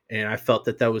 and I felt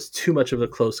that was too much of a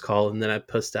close call, and then I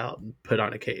pussed out and put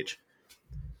on a cage.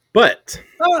 But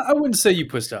I wouldn't say you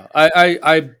pussed out.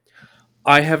 I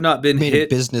have not been made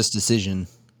hit. A business decision.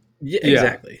 Yeah,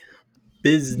 exactly.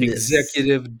 Business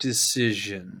executive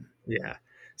decision. Yeah.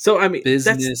 So I mean,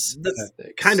 business that's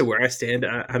kind of where I stand.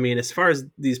 I mean, as far as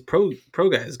these pro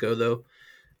guys go, though,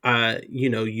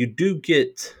 you do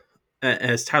get,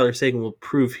 as Tyler Seguin will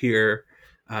prove here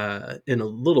in a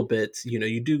little bit,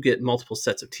 you do get multiple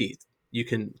sets of teeth. You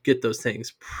can get those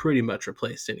things pretty much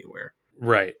replaced anywhere.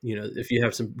 Right. If you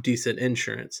have some decent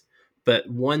insurance. But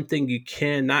one thing you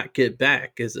cannot get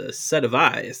back is a set of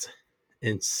eyes.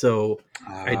 And so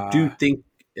I do think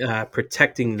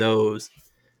protecting those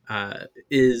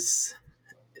is,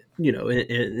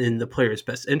 in the player's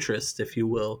best interest, if you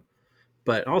will.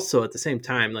 but also at the same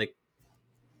time, like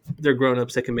they're grown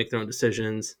ups that can make their own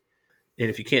decisions. And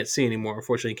if you can't see anymore,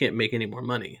 unfortunately, you can't make any more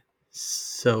money.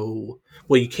 So,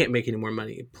 well, you can't make any more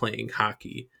money playing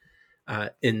hockey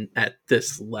in at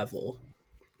this level.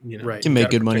 You know, Right. You can make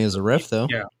good money as a ref, though.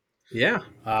 Yeah. yeah,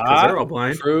 because they're all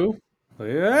blind. True.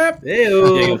 Yep. Yeah,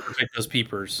 you Ew. gotta protect those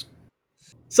peepers.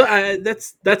 So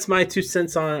that's my 2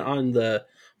 cents on the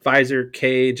visor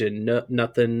cage and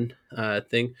nothing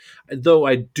thing. Though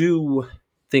I do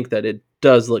think that it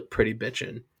does look pretty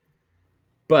bitchin',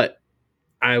 but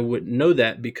I would know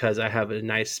that because I have a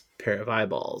nice pair of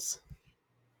eyeballs,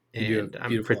 You do have and I'm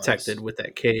beautiful protected eyes. with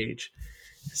that cage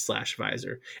 /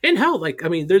 visor. And hell, like I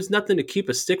mean, there's nothing to keep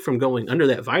a stick from going under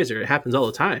that visor. It happens all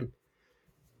the time,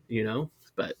 you know.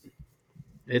 But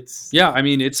it's Yeah, I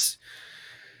mean it's.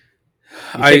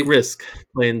 you take risk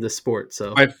playing the sport.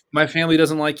 So My family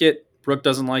doesn't like it. Brooke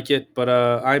doesn't like it, but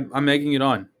I'm egging it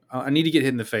on. I need to get hit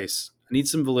in the face. I need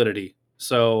some validity.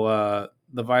 So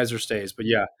the visor stays. But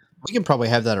yeah. We can probably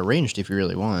have that arranged if you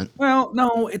really want. Well,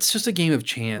 no, it's just a game of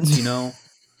chance, you know.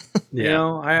 yeah, You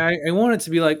know, I want it to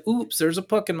be like, oops, there's a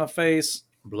puck in my face,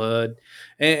 blood,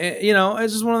 and you know,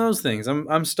 it's just one of those things.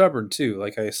 I'm stubborn too.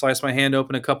 Like I sliced my hand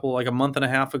open a month and a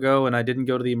half ago, and I didn't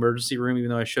go to the emergency room even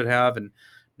though I should have, and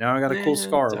now I got a cool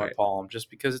scar it's on my alright. palm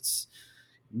just because it's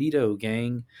neato,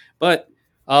 gang. But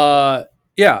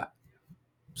yeah,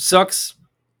 sucks.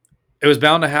 It was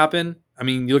bound to happen. I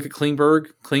mean, you look at Klingberg.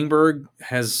 Klingberg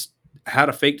has had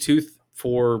a fake tooth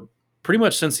for pretty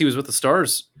much since he was with the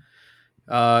Stars,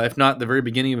 if not the very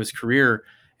beginning of his career,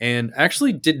 and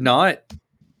actually did not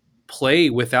play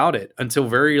without it until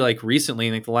very like recently,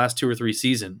 like the last 2 or 3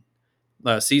 seasons.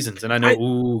 And I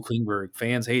know, Klingberg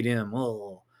fans hate him.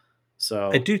 Oh, so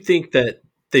I do think that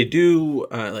they do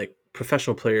like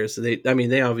professional players. I mean,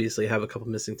 they obviously have a couple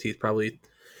missing teeth, probably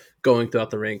going throughout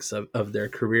the ranks of their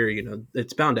career. You know,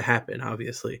 it's bound to happen,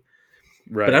 obviously.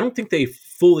 right. But I don't think they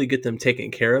fully get them taken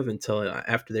care of until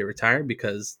after they retire,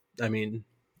 because I mean,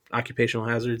 occupational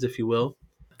hazards, if you will.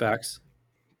 Facts.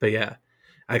 But yeah,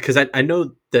 because I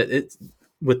know that it's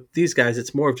with these guys,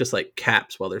 it's more of just like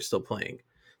caps while they're still playing.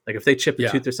 Like if they chip a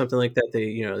Yeah. tooth or something like that,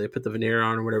 they put the veneer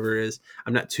on or whatever it is.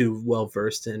 I'm not too well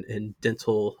versed in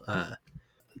dental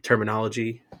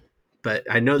terminology, but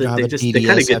I know that they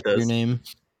kind of get after your those. name.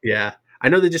 Yeah, I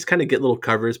know they just kind of get little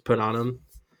covers put on them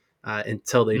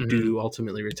until they Mhm. do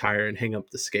ultimately retire and hang up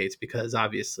the skates, because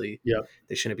obviously Yep.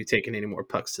 they shouldn't be taking any more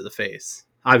pucks to the face.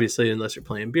 Obviously, unless you're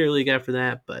playing beer league after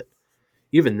that, but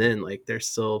even then, like they're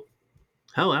still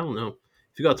hell. I don't know.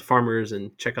 If you go out to Farmers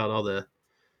and check out all the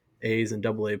A's and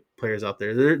AA players out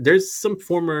there's some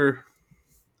former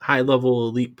high level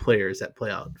elite players that play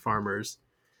out Farmers,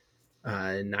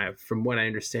 and from what I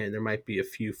understand, there might be a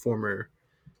few former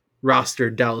roster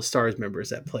Dallas Stars members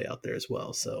that play out there as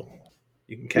well. So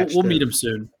you can catch. We'll meet him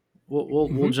soon. We'll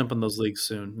Mhm. jump in those leagues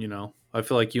soon. You know, I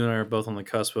feel like you and I are both on the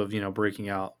cusp of breaking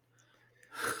out.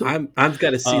 I've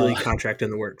got a C League contract in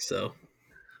the works, so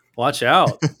Watch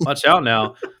out! Watch out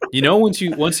now. You know, once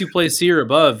you play C or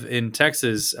above in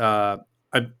Texas, I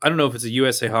don't know if it's a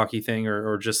USA Hockey thing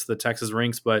or just the Texas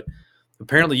rinks, but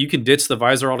apparently you can ditch the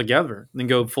visor altogether and then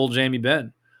go full Jamie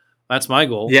Benn. That's my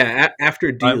goal. yeah.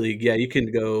 After D I- League, yeah, you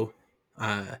can go.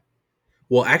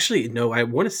 Well, actually, no. I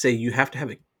want to say you have to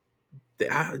have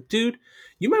a dude.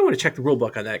 You might want to check the rule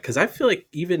book on that, because I feel like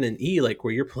even in E, like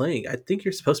where you're playing, I think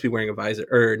you're supposed to be wearing a visor,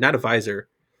 or not a visor,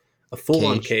 a full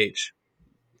on cage.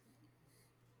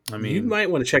 I You mean, might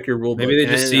want to check your rule book. maybe they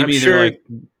just and see I'm me. sure,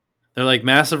 They're like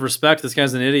massive respect. This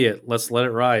guy's an idiot. Let's let it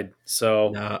ride.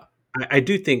 So no, I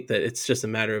do think that it's just a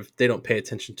matter of they don't pay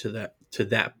attention to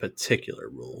that particular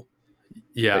rule.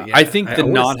 yeah, Yeah, I think I the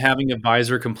wanna not having a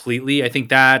visor completely, I think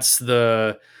that's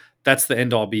the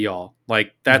end all be all.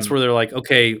 Like that's Mhm. where they're like,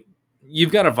 okay,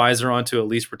 you've got a visor on to at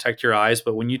least protect your eyes,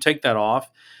 but when you take that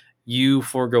off, you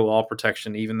forego all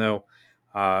protection. Even though,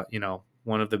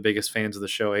 one of the biggest fans of the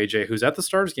show, AJ, who's at the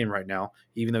Stars game right now,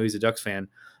 even though he's a Ducks fan,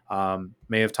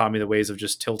 may have taught me the ways of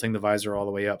just tilting the visor all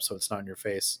the way up so it's not in your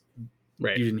face.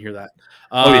 Right. You didn't hear that?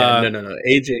 Oh yeah, no.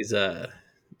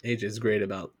 AJ's great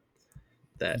about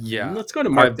that. Yeah, Let's go to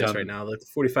mark I've this done. right now. The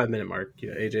 45-minute mark.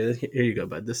 AJ, here you go,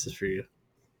 bud. This is for you.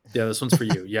 Yeah, this one's for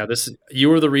you. Yeah,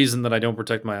 you are the reason that I don't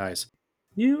protect my eyes.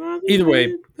 You are the Either way,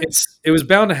 man. it was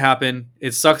bound to happen.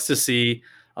 It sucks to see.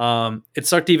 It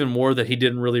sucked even more that he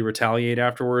didn't really retaliate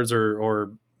afterwards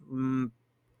or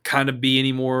kind of be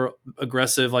any more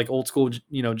aggressive, like old school,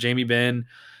 Jamie Benn,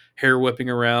 hair whipping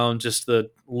around, just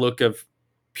the look of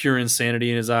pure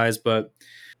insanity in his eyes. But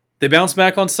they bounced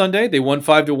back on Sunday. They won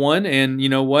 5-1, and you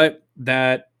know what?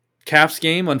 That Caps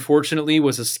game, unfortunately,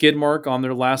 was a skid mark on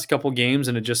their last couple games,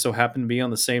 and it just so happened to be on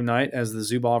the same night as the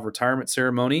Zubov retirement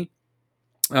ceremony.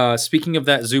 Speaking of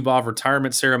that Zubov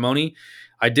retirement ceremony,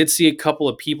 I did see a couple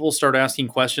of people start asking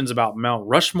questions about Mount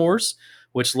Rushmores,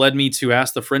 which led me to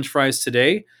ask the French fries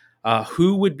today.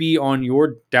 Who would be on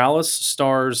your Dallas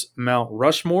Stars Mount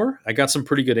Rushmore? I got some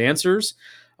pretty good answers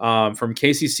from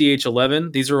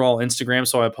KCCH11. These are all Instagram,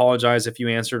 so I apologize if you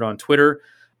answered on Twitter,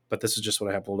 but this is just what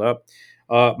I have pulled up.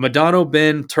 Modano,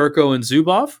 Ben, Turco, and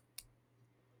Zubov.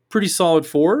 Pretty solid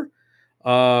four.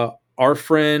 Our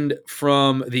friend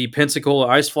from the Pensacola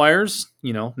Ice Flyers,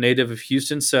 native of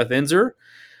Houston, Seth Enzer,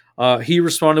 he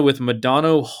responded with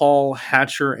Modano, Hall,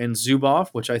 Hatcher, and Zubov,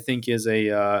 which I think is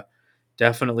a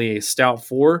definitely a stout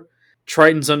four.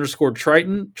 Tritons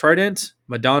 _ Trident,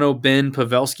 Modano, Ben,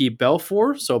 Pavelski,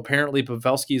 Belfour. So apparently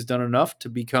Pavelski has done enough to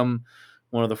become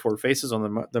one of the four faces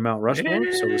on the Mount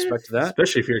Rushmore. So respect to that.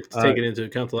 Especially if you're taking into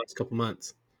account the last couple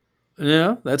months.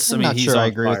 Yeah, I'm not he's sure on I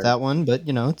agree fire. with that one, but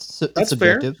it's That's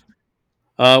subjective.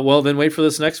 Fair. Well, then wait for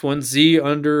this next one. Z _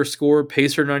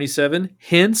 Pacer97.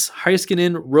 Hence,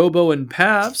 Heiskanen, Robo, and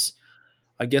Pavs.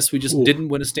 I guess we just didn't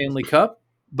win a Stanley Cup.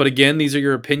 But again, these are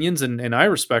your opinions, and I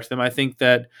respect them. I think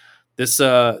that this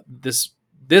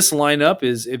lineup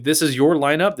is, if this is your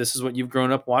lineup, this is what you've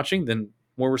grown up watching, then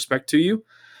more respect to you.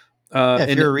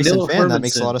 If you're a recent fan, that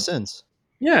makes a lot of sense.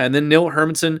 Yeah, and then Nil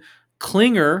Hermanson,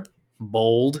 Klinger,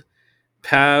 bold,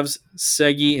 Pavs,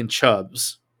 Segi, and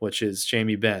Chubbs, which is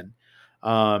Jamie Benn.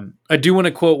 I do want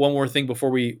to quote one more thing before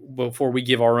we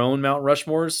give our own Mount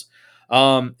Rushmores.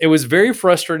 It was very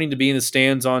frustrating to be in the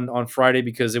stands on Friday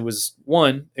because it was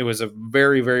a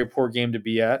very, very poor game to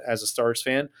be at as a Stars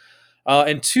fan.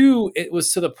 And two, it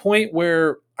was to the point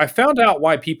where I found out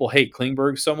why people hate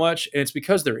Klingberg so much, and it's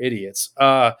because they're idiots.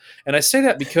 And I say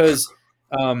that because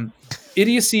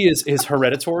idiocy is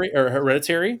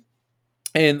hereditary.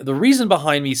 And the reason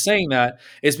behind me saying that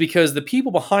is because the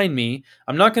people behind me,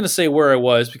 I'm not going to say where I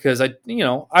was because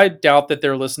I doubt that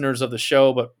they're listeners of the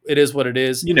show, but it is what it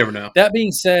is. You never know. That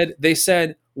being said, they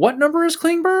said, "What number is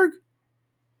Klingberg?"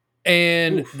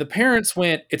 And the parents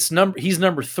went, he's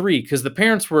number 3, because the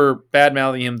parents were bad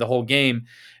mouthing him the whole game.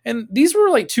 And these were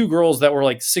like two girls that were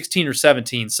like 16 or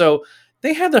 17. So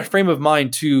they had the frame of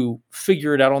mind to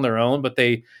figure it out on their own, but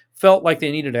they felt like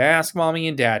they needed to ask mommy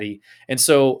and daddy. And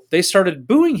so they started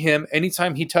booing him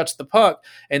anytime he touched the puck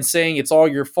and saying, "It's all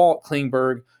your fault,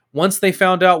 Klingberg," once they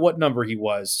found out what number he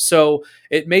was. So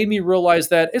it made me realize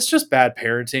that it's just bad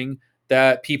parenting,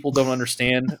 that people don't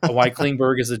understand why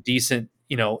Klingberg is a decent,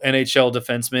 NHL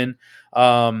defenseman.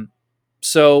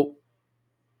 So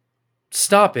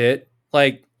stop it.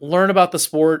 Like, learn about the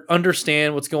sport,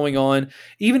 understand what's going on.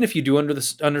 Even if you do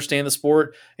understand the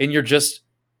sport and you're just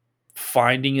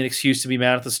finding an excuse to be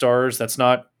mad at the Stars, that's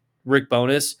not Rick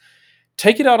Bowness.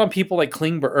 Take it out on people like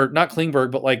Klingberg, or not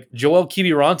Klingberg, but like Joel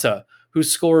Kiviranta, who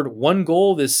scored 1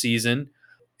 goal this season.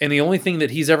 And the only thing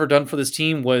that he's ever done for this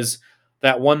team was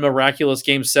that one miraculous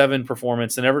Game 7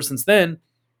 performance. And ever since then,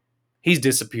 he's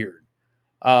disappeared.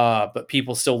 But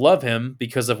people still love him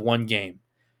because of one game.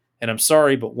 And I'm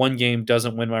sorry, but one game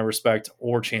doesn't win my respect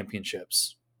or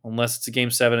championships. Unless it's a Game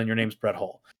 7 and your name's Brett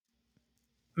Hull.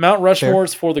 Mount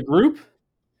Rushmore's for the group.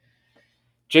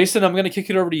 Jason, I'm going to kick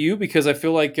it over to you because I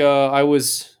feel like I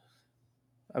was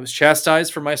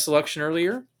chastised for my selection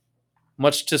earlier.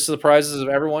 Much to surprises of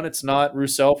everyone, it's not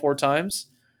Roussel 4 times.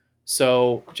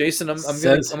 So, Jason, I'm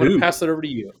going to pass it over to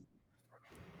you.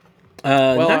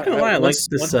 Not gonna lie, I like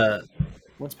this.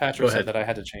 Once Patrick said that, I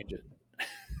had to change it.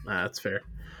 That's fair.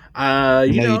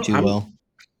 You too well.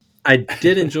 I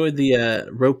did enjoy the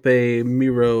Rope,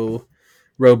 Miro,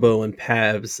 Robo, and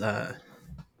Pavs.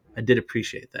 I did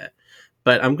appreciate that,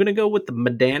 but I'm gonna go with the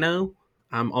Modano.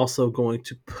 I'm also going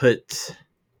to put,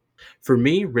 for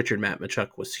me, Richard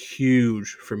Matvichuk was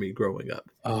huge for me growing up.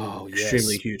 Oh, yes.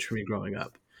 Extremely huge for me growing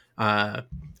up.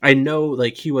 I know,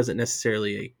 like, he wasn't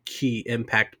necessarily a key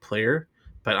impact player,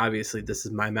 but obviously this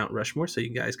is my Mount Rushmore, so you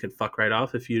guys can fuck right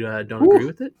off if you don't agree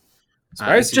with it.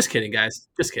 Just kidding, guys.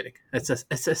 Just kidding. It's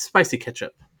a spicy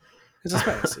ketchup. It's a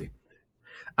spicy.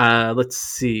 Let's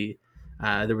see.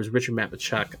 There was Richard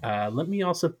Matvichuk. Let me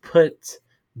also put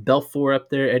Belfour up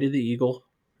there. Eddie the Eagle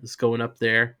is going up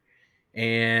there.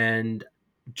 And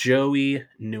Joey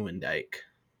Newendike.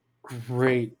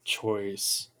 Great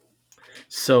choice.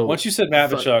 So once you said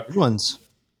Matvichuk, good ones.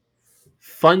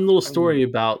 Fun little story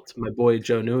about my boy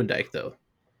Joe Newendike, though.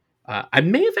 I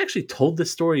may have actually told this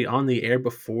story on the air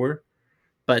before,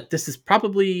 but this is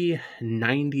probably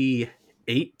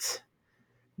 98,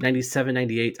 97,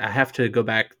 98. I have to go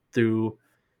back through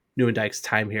Newendike's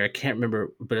time here. I can't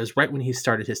remember, but it was right when he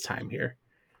started his time here.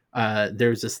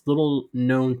 there's this little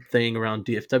known thing around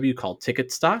DFW called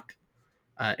Ticket Stock,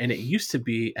 and it used to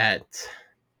be at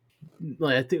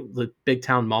like, I think the Big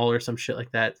Town Mall or some shit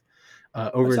like that,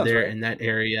 over sounds there right. in that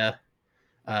area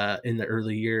in the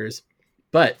early years.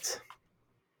 But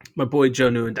my boy Joe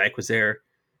Newendike was there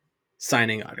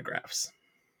signing autographs,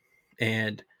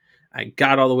 and I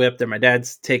got all the way up there. My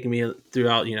dad's taking me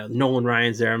throughout. Nolan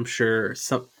Ryan's there. I'm sure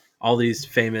all these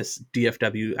famous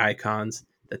DFW icons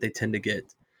that they tend to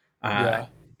get. Yeah.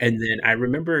 And then I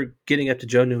remember getting up to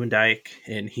Joe Newendike,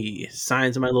 and he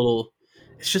signs my little.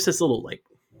 It's just this little like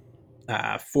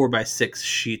 4x6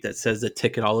 sheet that says the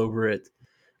ticket all over it.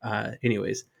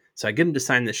 Anyways, so I get him to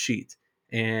sign this sheet,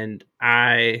 and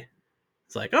I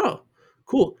was like, "Oh,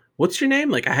 cool. What's your name?"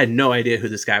 Like, I had no idea who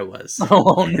this guy was.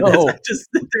 Oh And no. I just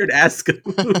sit there and ask him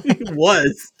who he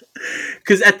was,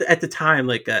 because at the time,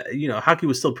 like, hockey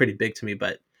was still pretty big to me,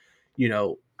 but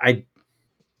I,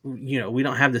 we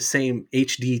don't have the same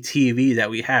HD TV that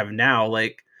we have now.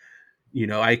 Like,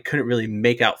 I couldn't really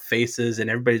make out faces, and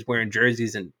everybody's wearing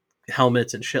jerseys and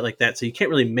helmets and shit like that. So you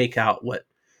can't really make out what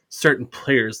certain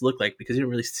players look like because you don't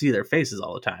really see their faces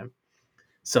all the time.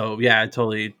 So yeah, I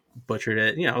totally butchered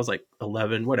it. I was like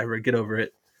 11, whatever, get over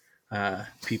it.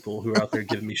 People who are out there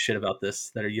giving me shit about this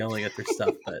that are yelling at their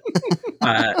stuff.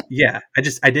 But yeah, I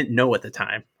didn't know at the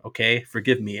time. Okay.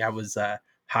 Forgive me. I was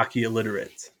hockey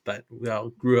illiterate, but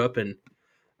grew up and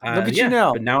Look at you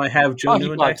now. But now I have Joe Hockey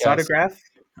Newendike's podcast. autograph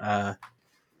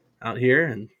out here,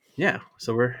 and yeah,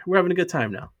 so we're having a good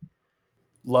time now.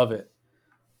 Love it.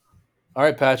 All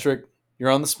right, Patrick,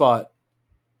 you're on the spot.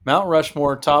 Mount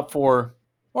Rushmore, top 4,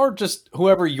 or just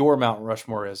whoever your Mount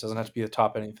Rushmore is. Doesn't have to be the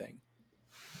top anything.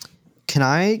 Can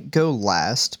I go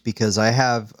last? Because I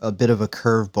have a bit of a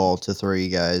curveball to throw you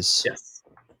guys. Yes,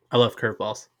 I love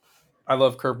curveballs. I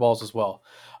love curveballs as well.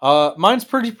 Mine's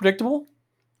pretty predictable.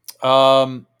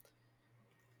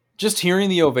 Just hearing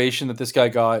the ovation that this guy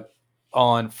got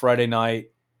on Friday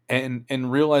night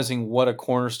and realizing what a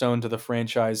cornerstone to the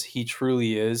franchise he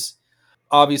truly is.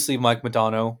 Obviously, Mike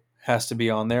Modano has to be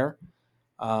on there.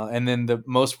 And then the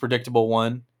most predictable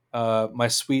one, my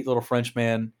sweet little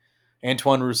Frenchman,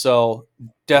 Antoine Roussel,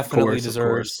 definitely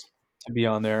deserves to be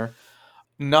on there.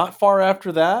 Not far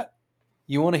after that,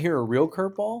 you want to hear a real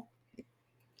curveball?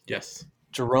 Yes.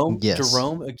 Jerome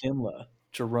Iginla.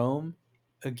 Jerome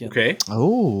Iginla. Okay.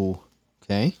 Oh,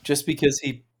 okay. Just because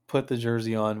he put the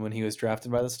jersey on when he was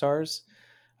drafted by the Stars.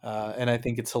 And I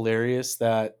think it's hilarious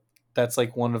that that's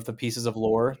like one of the pieces of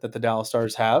lore that the Dallas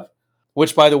Stars have.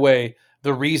 Which, by the way,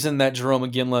 the reason that Jerome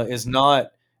Iginla is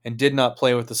not and did not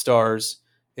play with the Stars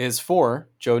is for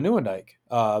Joe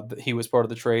Newendike. He was part of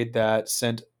the trade that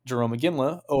sent Jerome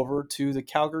Iginla over to the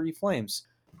Calgary Flames.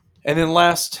 And then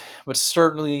last, but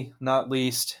certainly not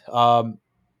least,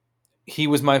 he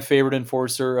was my favorite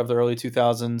enforcer of the early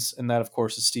 2000s, and that, of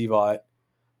course, is Steve Ott.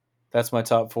 That's my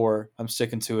top 4. I'm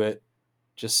sticking to it.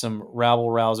 Just some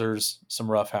rabble-rousers, some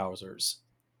roughhousers.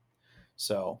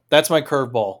 So that's my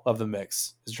curveball of the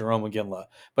mix, is Jerome Iginla.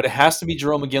 But it has to be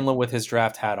Jerome Iginla with his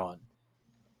draft hat on.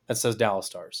 That says Dallas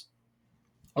Stars.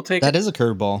 I'll take That it. is a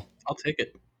curveball. I'll take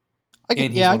it. I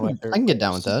can get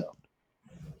down with that. So.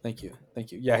 Thank you.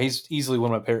 Yeah, he's easily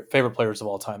one of my favorite players of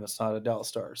all time. That's not a Dallas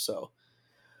Stars. So,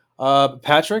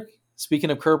 Patrick, speaking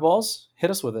of curveballs, hit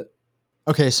us with it.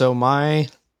 Okay, so my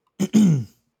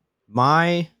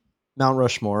my Mount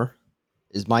Rushmore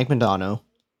is Mike Modano,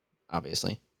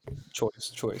 obviously.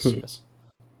 Choice, yes.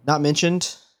 Not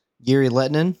mentioned, Gary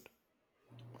Lettinen.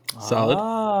 Solid.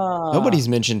 Nobody's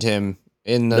mentioned him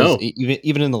in those,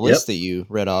 even in the list that you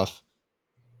read off.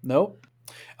 Nope.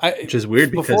 Which is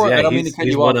weird because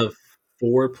he's one of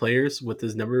 4 players with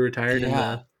his number retired in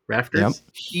the rafters. Yep.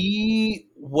 He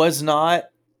was not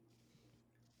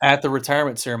at the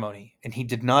retirement ceremony, and he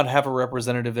did not have a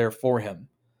representative there for him,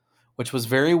 which was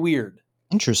very weird.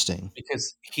 Interesting.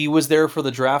 Because he was there for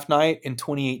the draft night in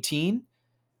 2018.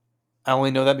 I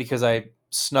only know that because I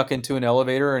snuck into an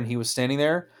elevator and he was standing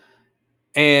there.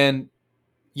 And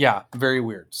yeah, very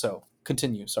weird. So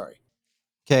continue. Sorry.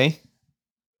 Okay.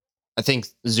 I think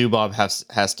Zubov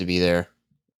has to be there.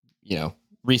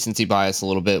 Recency bias a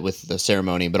little bit with the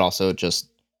ceremony, but also just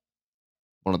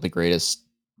one of the greatest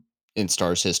in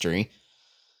Stars history.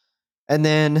 And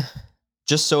then,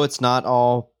 just so it's not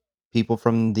all people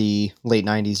from the late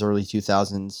 90s, early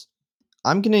 2000s,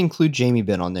 I'm going to include Jamie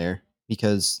Benn on there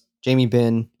because Jamie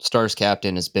Benn, Stars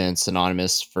captain, has been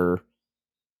synonymous for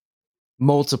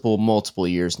multiple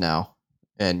years now.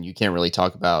 And you can't really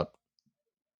talk about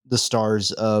the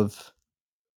Stars of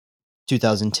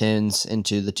 2010s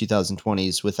into the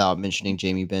 2020s without mentioning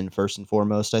Jamie Benn first and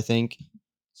foremost, I think.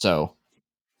 So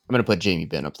I'm going to put Jamie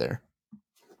Benn up there.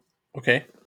 Okay.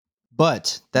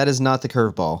 But that is not the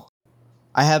curveball.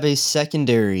 I have a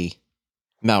secondary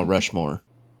Mount Rushmore.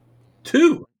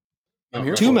 Two. I'm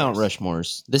here Two for Mount it.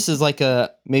 Rushmores. This is like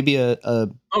maybe a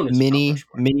Bonus mini Mount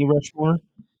Rushmore. Rushmore.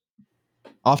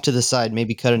 Off to the side,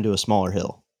 maybe cut into a smaller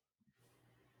hill.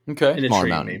 Okay. In a Smaller tree,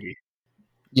 mountain. maybe. Or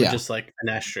Yeah. just like an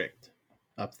asterisk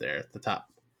up there at the top.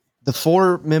 The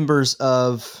 4 members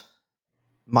of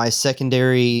my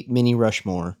secondary mini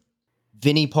Rushmore: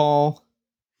 Vinnie Paul,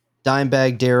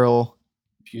 Dimebag Darrell,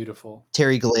 Beautiful.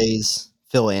 Terry Glaze,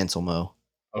 Phil Anselmo.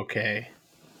 Okay.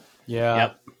 Yeah.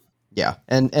 Yep. Yeah,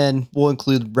 and we'll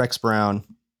include Rex Brown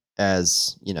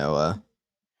as a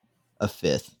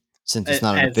 5th, since it's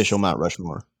not an official Mount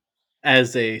Rushmore.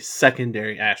 As a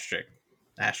secondary asterisk,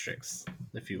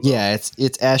 if you will. Yeah,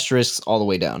 it's asterisks all the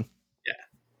way down. Yeah.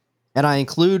 And I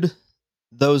include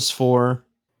those 4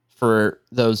 for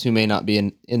those who may not be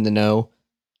in the know.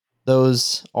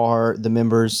 Those are the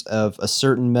members of a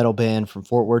certain metal band from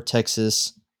Fort Worth,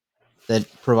 Texas, that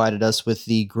provided us with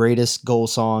the greatest goal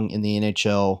song in the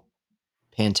NHL,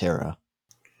 Pantera.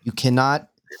 You cannot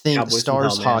think Cowboys from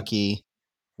Stars Hell, man. hockey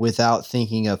without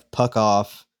thinking of Puck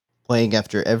Off playing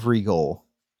after every goal.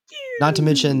 Not to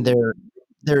mention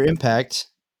their impact,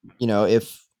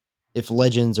 if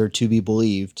legends are to be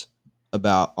believed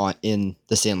in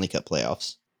the Stanley Cup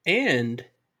playoffs. And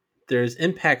there's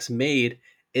impacts made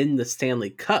in the Stanley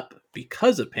Cup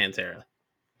because of Pantera.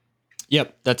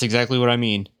 Yep, that's exactly what I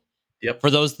mean. Yep.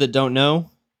 For those that don't know,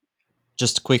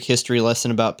 just a quick history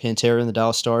lesson about Pantera and the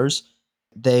Dallas Stars.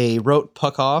 They wrote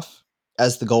Puck Off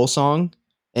as the goal song,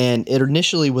 and it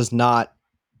initially was not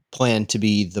planned to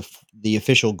be the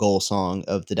official goal song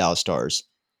of the Dallas Stars.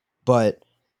 But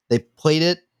they played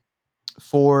it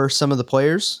for some of the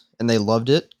players, and they loved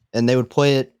it, and they would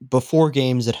play it before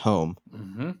games at home.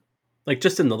 Mm-hmm. Like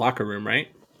just in the locker room, right?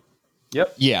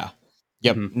 Yep. Yeah.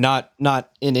 Yep. Mhm.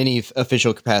 Not in any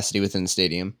official capacity within the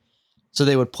stadium. So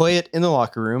they would play it in the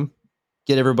locker room,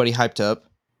 get everybody hyped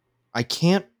up. I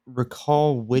can't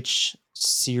recall which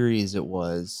series it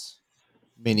was.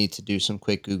 May need to do some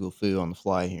quick Google foo on the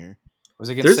fly here. Was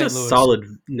it against There's St. a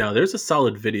Louis? there's a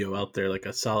solid video out there, like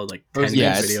a solid It was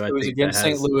 10-minute against, video. I it was think against that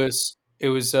St. has Louis. It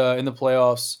was in the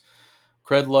playoffs.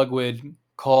 Craig Ludwig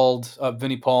called up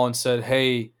Vinnie Paul and said,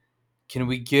 "Hey, can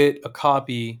we get a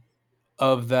copy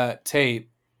of that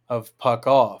tape of Puck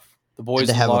Off? The Had boys to in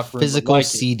the have a locker room would physical like it."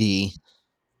 CD.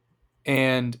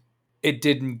 And it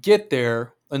didn't get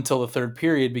there until the third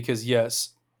period because, yes,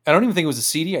 I don't even think it was a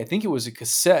CD. I think it was a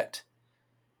cassette.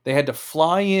 They had to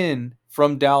fly in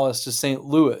from Dallas to St.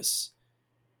 Louis.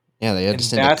 Yeah, they had to And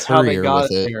send a that's how they courier got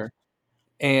with it it. there.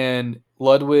 And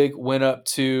Ludwig went up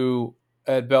to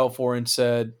Ed Belfour and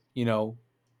said,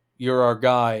 "You're our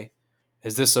guy.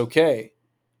 Is this okay?"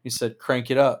 He said, "Crank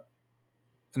it up."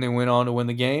 And they went on to win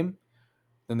the game.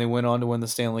 Then they went on to win the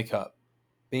Stanley Cup.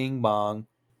 Bing bong.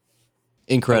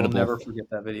 Incredible. I'll never forget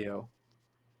that video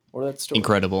or that story.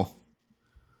 Incredible.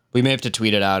 We may have to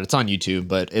tweet it out. It's on YouTube,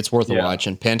 but it's worth a Yeah. watch.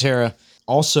 And Pantera,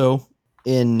 also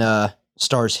in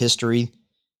Stars history,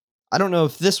 I don't know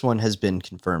if this one has been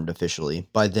confirmed officially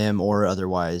by them or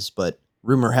otherwise, but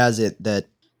rumor has it that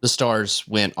the Stars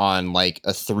went on like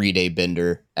a 3-day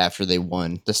bender after they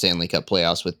won the Stanley Cup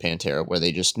playoffs with Pantera, where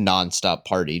they just nonstop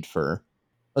partied for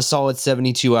a solid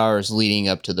 72 hours leading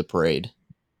up to the parade.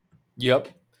 Yep.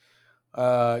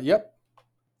 Yep.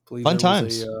 Fun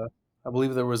times. I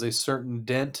believe there was a certain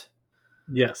dent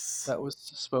yes. that was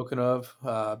spoken of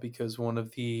because one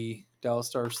of the Dallas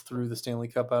Stars threw the Stanley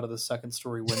Cup out of the second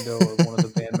story window of one of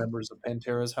the band members of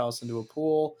Pantera's house into a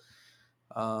pool.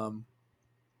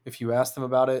 If you ask them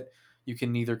about it, you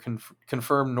can neither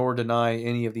confirm nor deny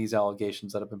any of these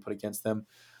allegations that have been put against them.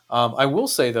 I will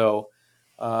say, though,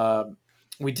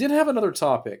 we did have another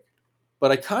topic,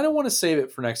 but I kind of want to save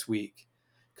it for next week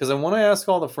because I want to ask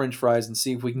all the French fries and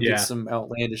see if we can Yeah. get some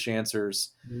outlandish answers.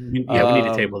 Yeah, we need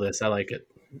to table this. I like it.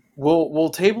 We'll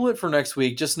table it for next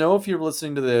week. Just know if you're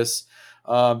listening to this,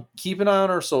 keep an eye on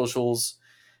our socials.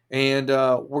 And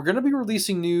we're going to be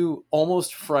releasing new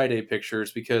Almost Friday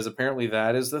pictures because apparently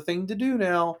that is the thing to do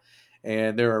now.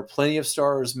 And there are plenty of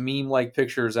Stars meme-like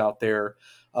pictures out there.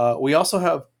 We also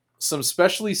have some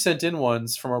specially sent in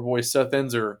ones from our boy Seth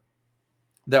Enzer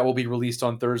that will be released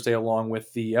on Thursday along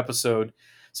with the episode.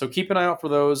 So keep an eye out for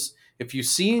those. If you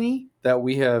see any that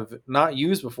we have not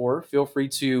used before, feel free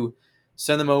to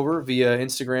send them over via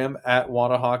Instagram at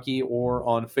Wada Hockey or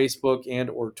on Facebook and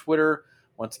or Twitter.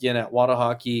 Once again, at Wada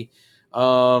Hockey.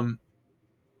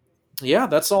 Yeah,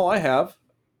 that's all I have.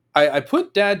 I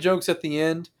put dad jokes at the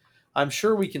end. I'm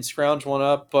sure we can scrounge one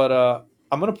up, but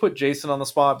I'm going to put Jason on the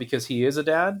spot because he is a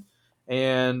dad.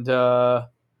 And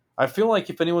I I feel like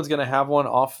if anyone's going to have one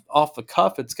off the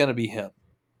cuff, it's going to be him.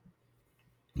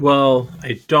 Well,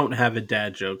 I don't have a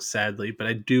dad joke, sadly, but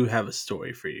I do have a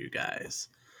story for you guys.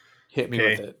 Hit me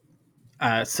with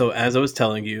it. So as I was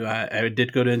telling you, I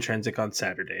did go to Intrinsic on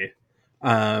Saturday.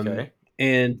 Okay.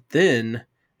 And then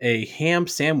a ham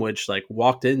sandwich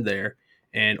walked in there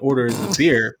and ordered the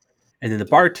beer. And then the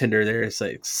bartender there is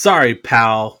like, "Sorry,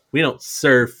 pal, we don't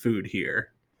serve food here."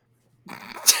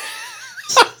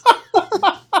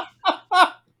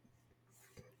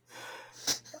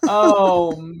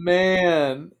 Oh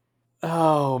man.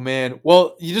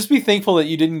 Well, you just be thankful that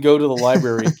you didn't go to the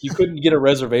library. You couldn't get a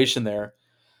reservation there.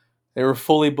 They were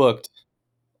fully booked.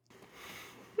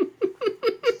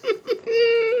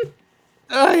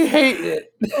 I hate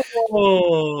it.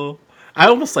 Oh, I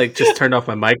almost just turned off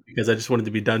my mic because I just wanted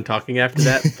to be done talking after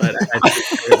that, but I had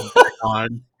to turn it back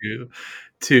on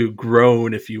to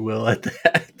groan, if you will, at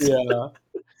that. Yeah.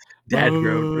 Dad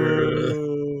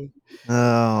groan.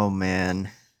 Oh man.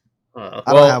 I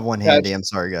Well, don't have one handy. I'm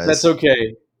sorry, guys. That's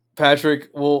okay, Patrick.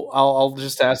 Well, I'll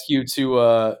just ask you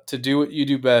to do what you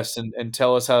do best and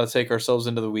tell us how to take ourselves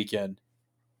into the weekend.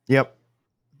 Yep.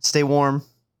 Stay warm,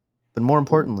 but more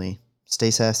importantly,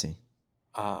 stay sassy.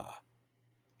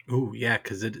 Oh yeah,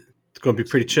 because it's going to be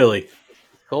pretty chilly.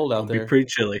 Cold out there. Be pretty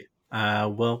chilly.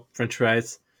 Well, French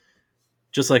fries,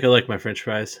 just like I like my French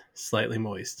fries, slightly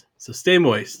moist. So stay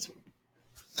moist,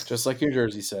 just like your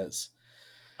jersey says.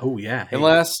 Oh yeah. Hey. And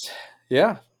last,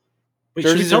 yeah. Wait,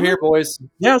 jerseys are here, boys.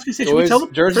 Yeah, I was gonna say, should we tell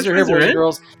them jerseys are here, boys and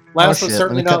girls. Last but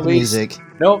certainly not least.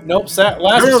 Nope. Last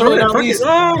but certainly not least.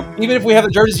 Even if we have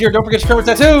the jerseys here, don't forget your cover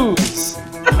tattoos.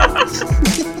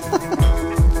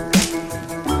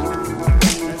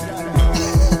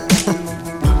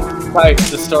 Right,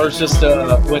 the Stars just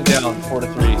went down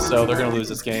 4-3, so they're going to lose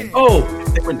this game. Oh,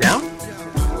 they went down?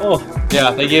 Oh,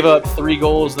 yeah, they gave up 3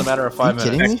 goals in a matter of 5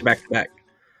 minutes. Back to back.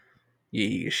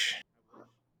 Yeesh.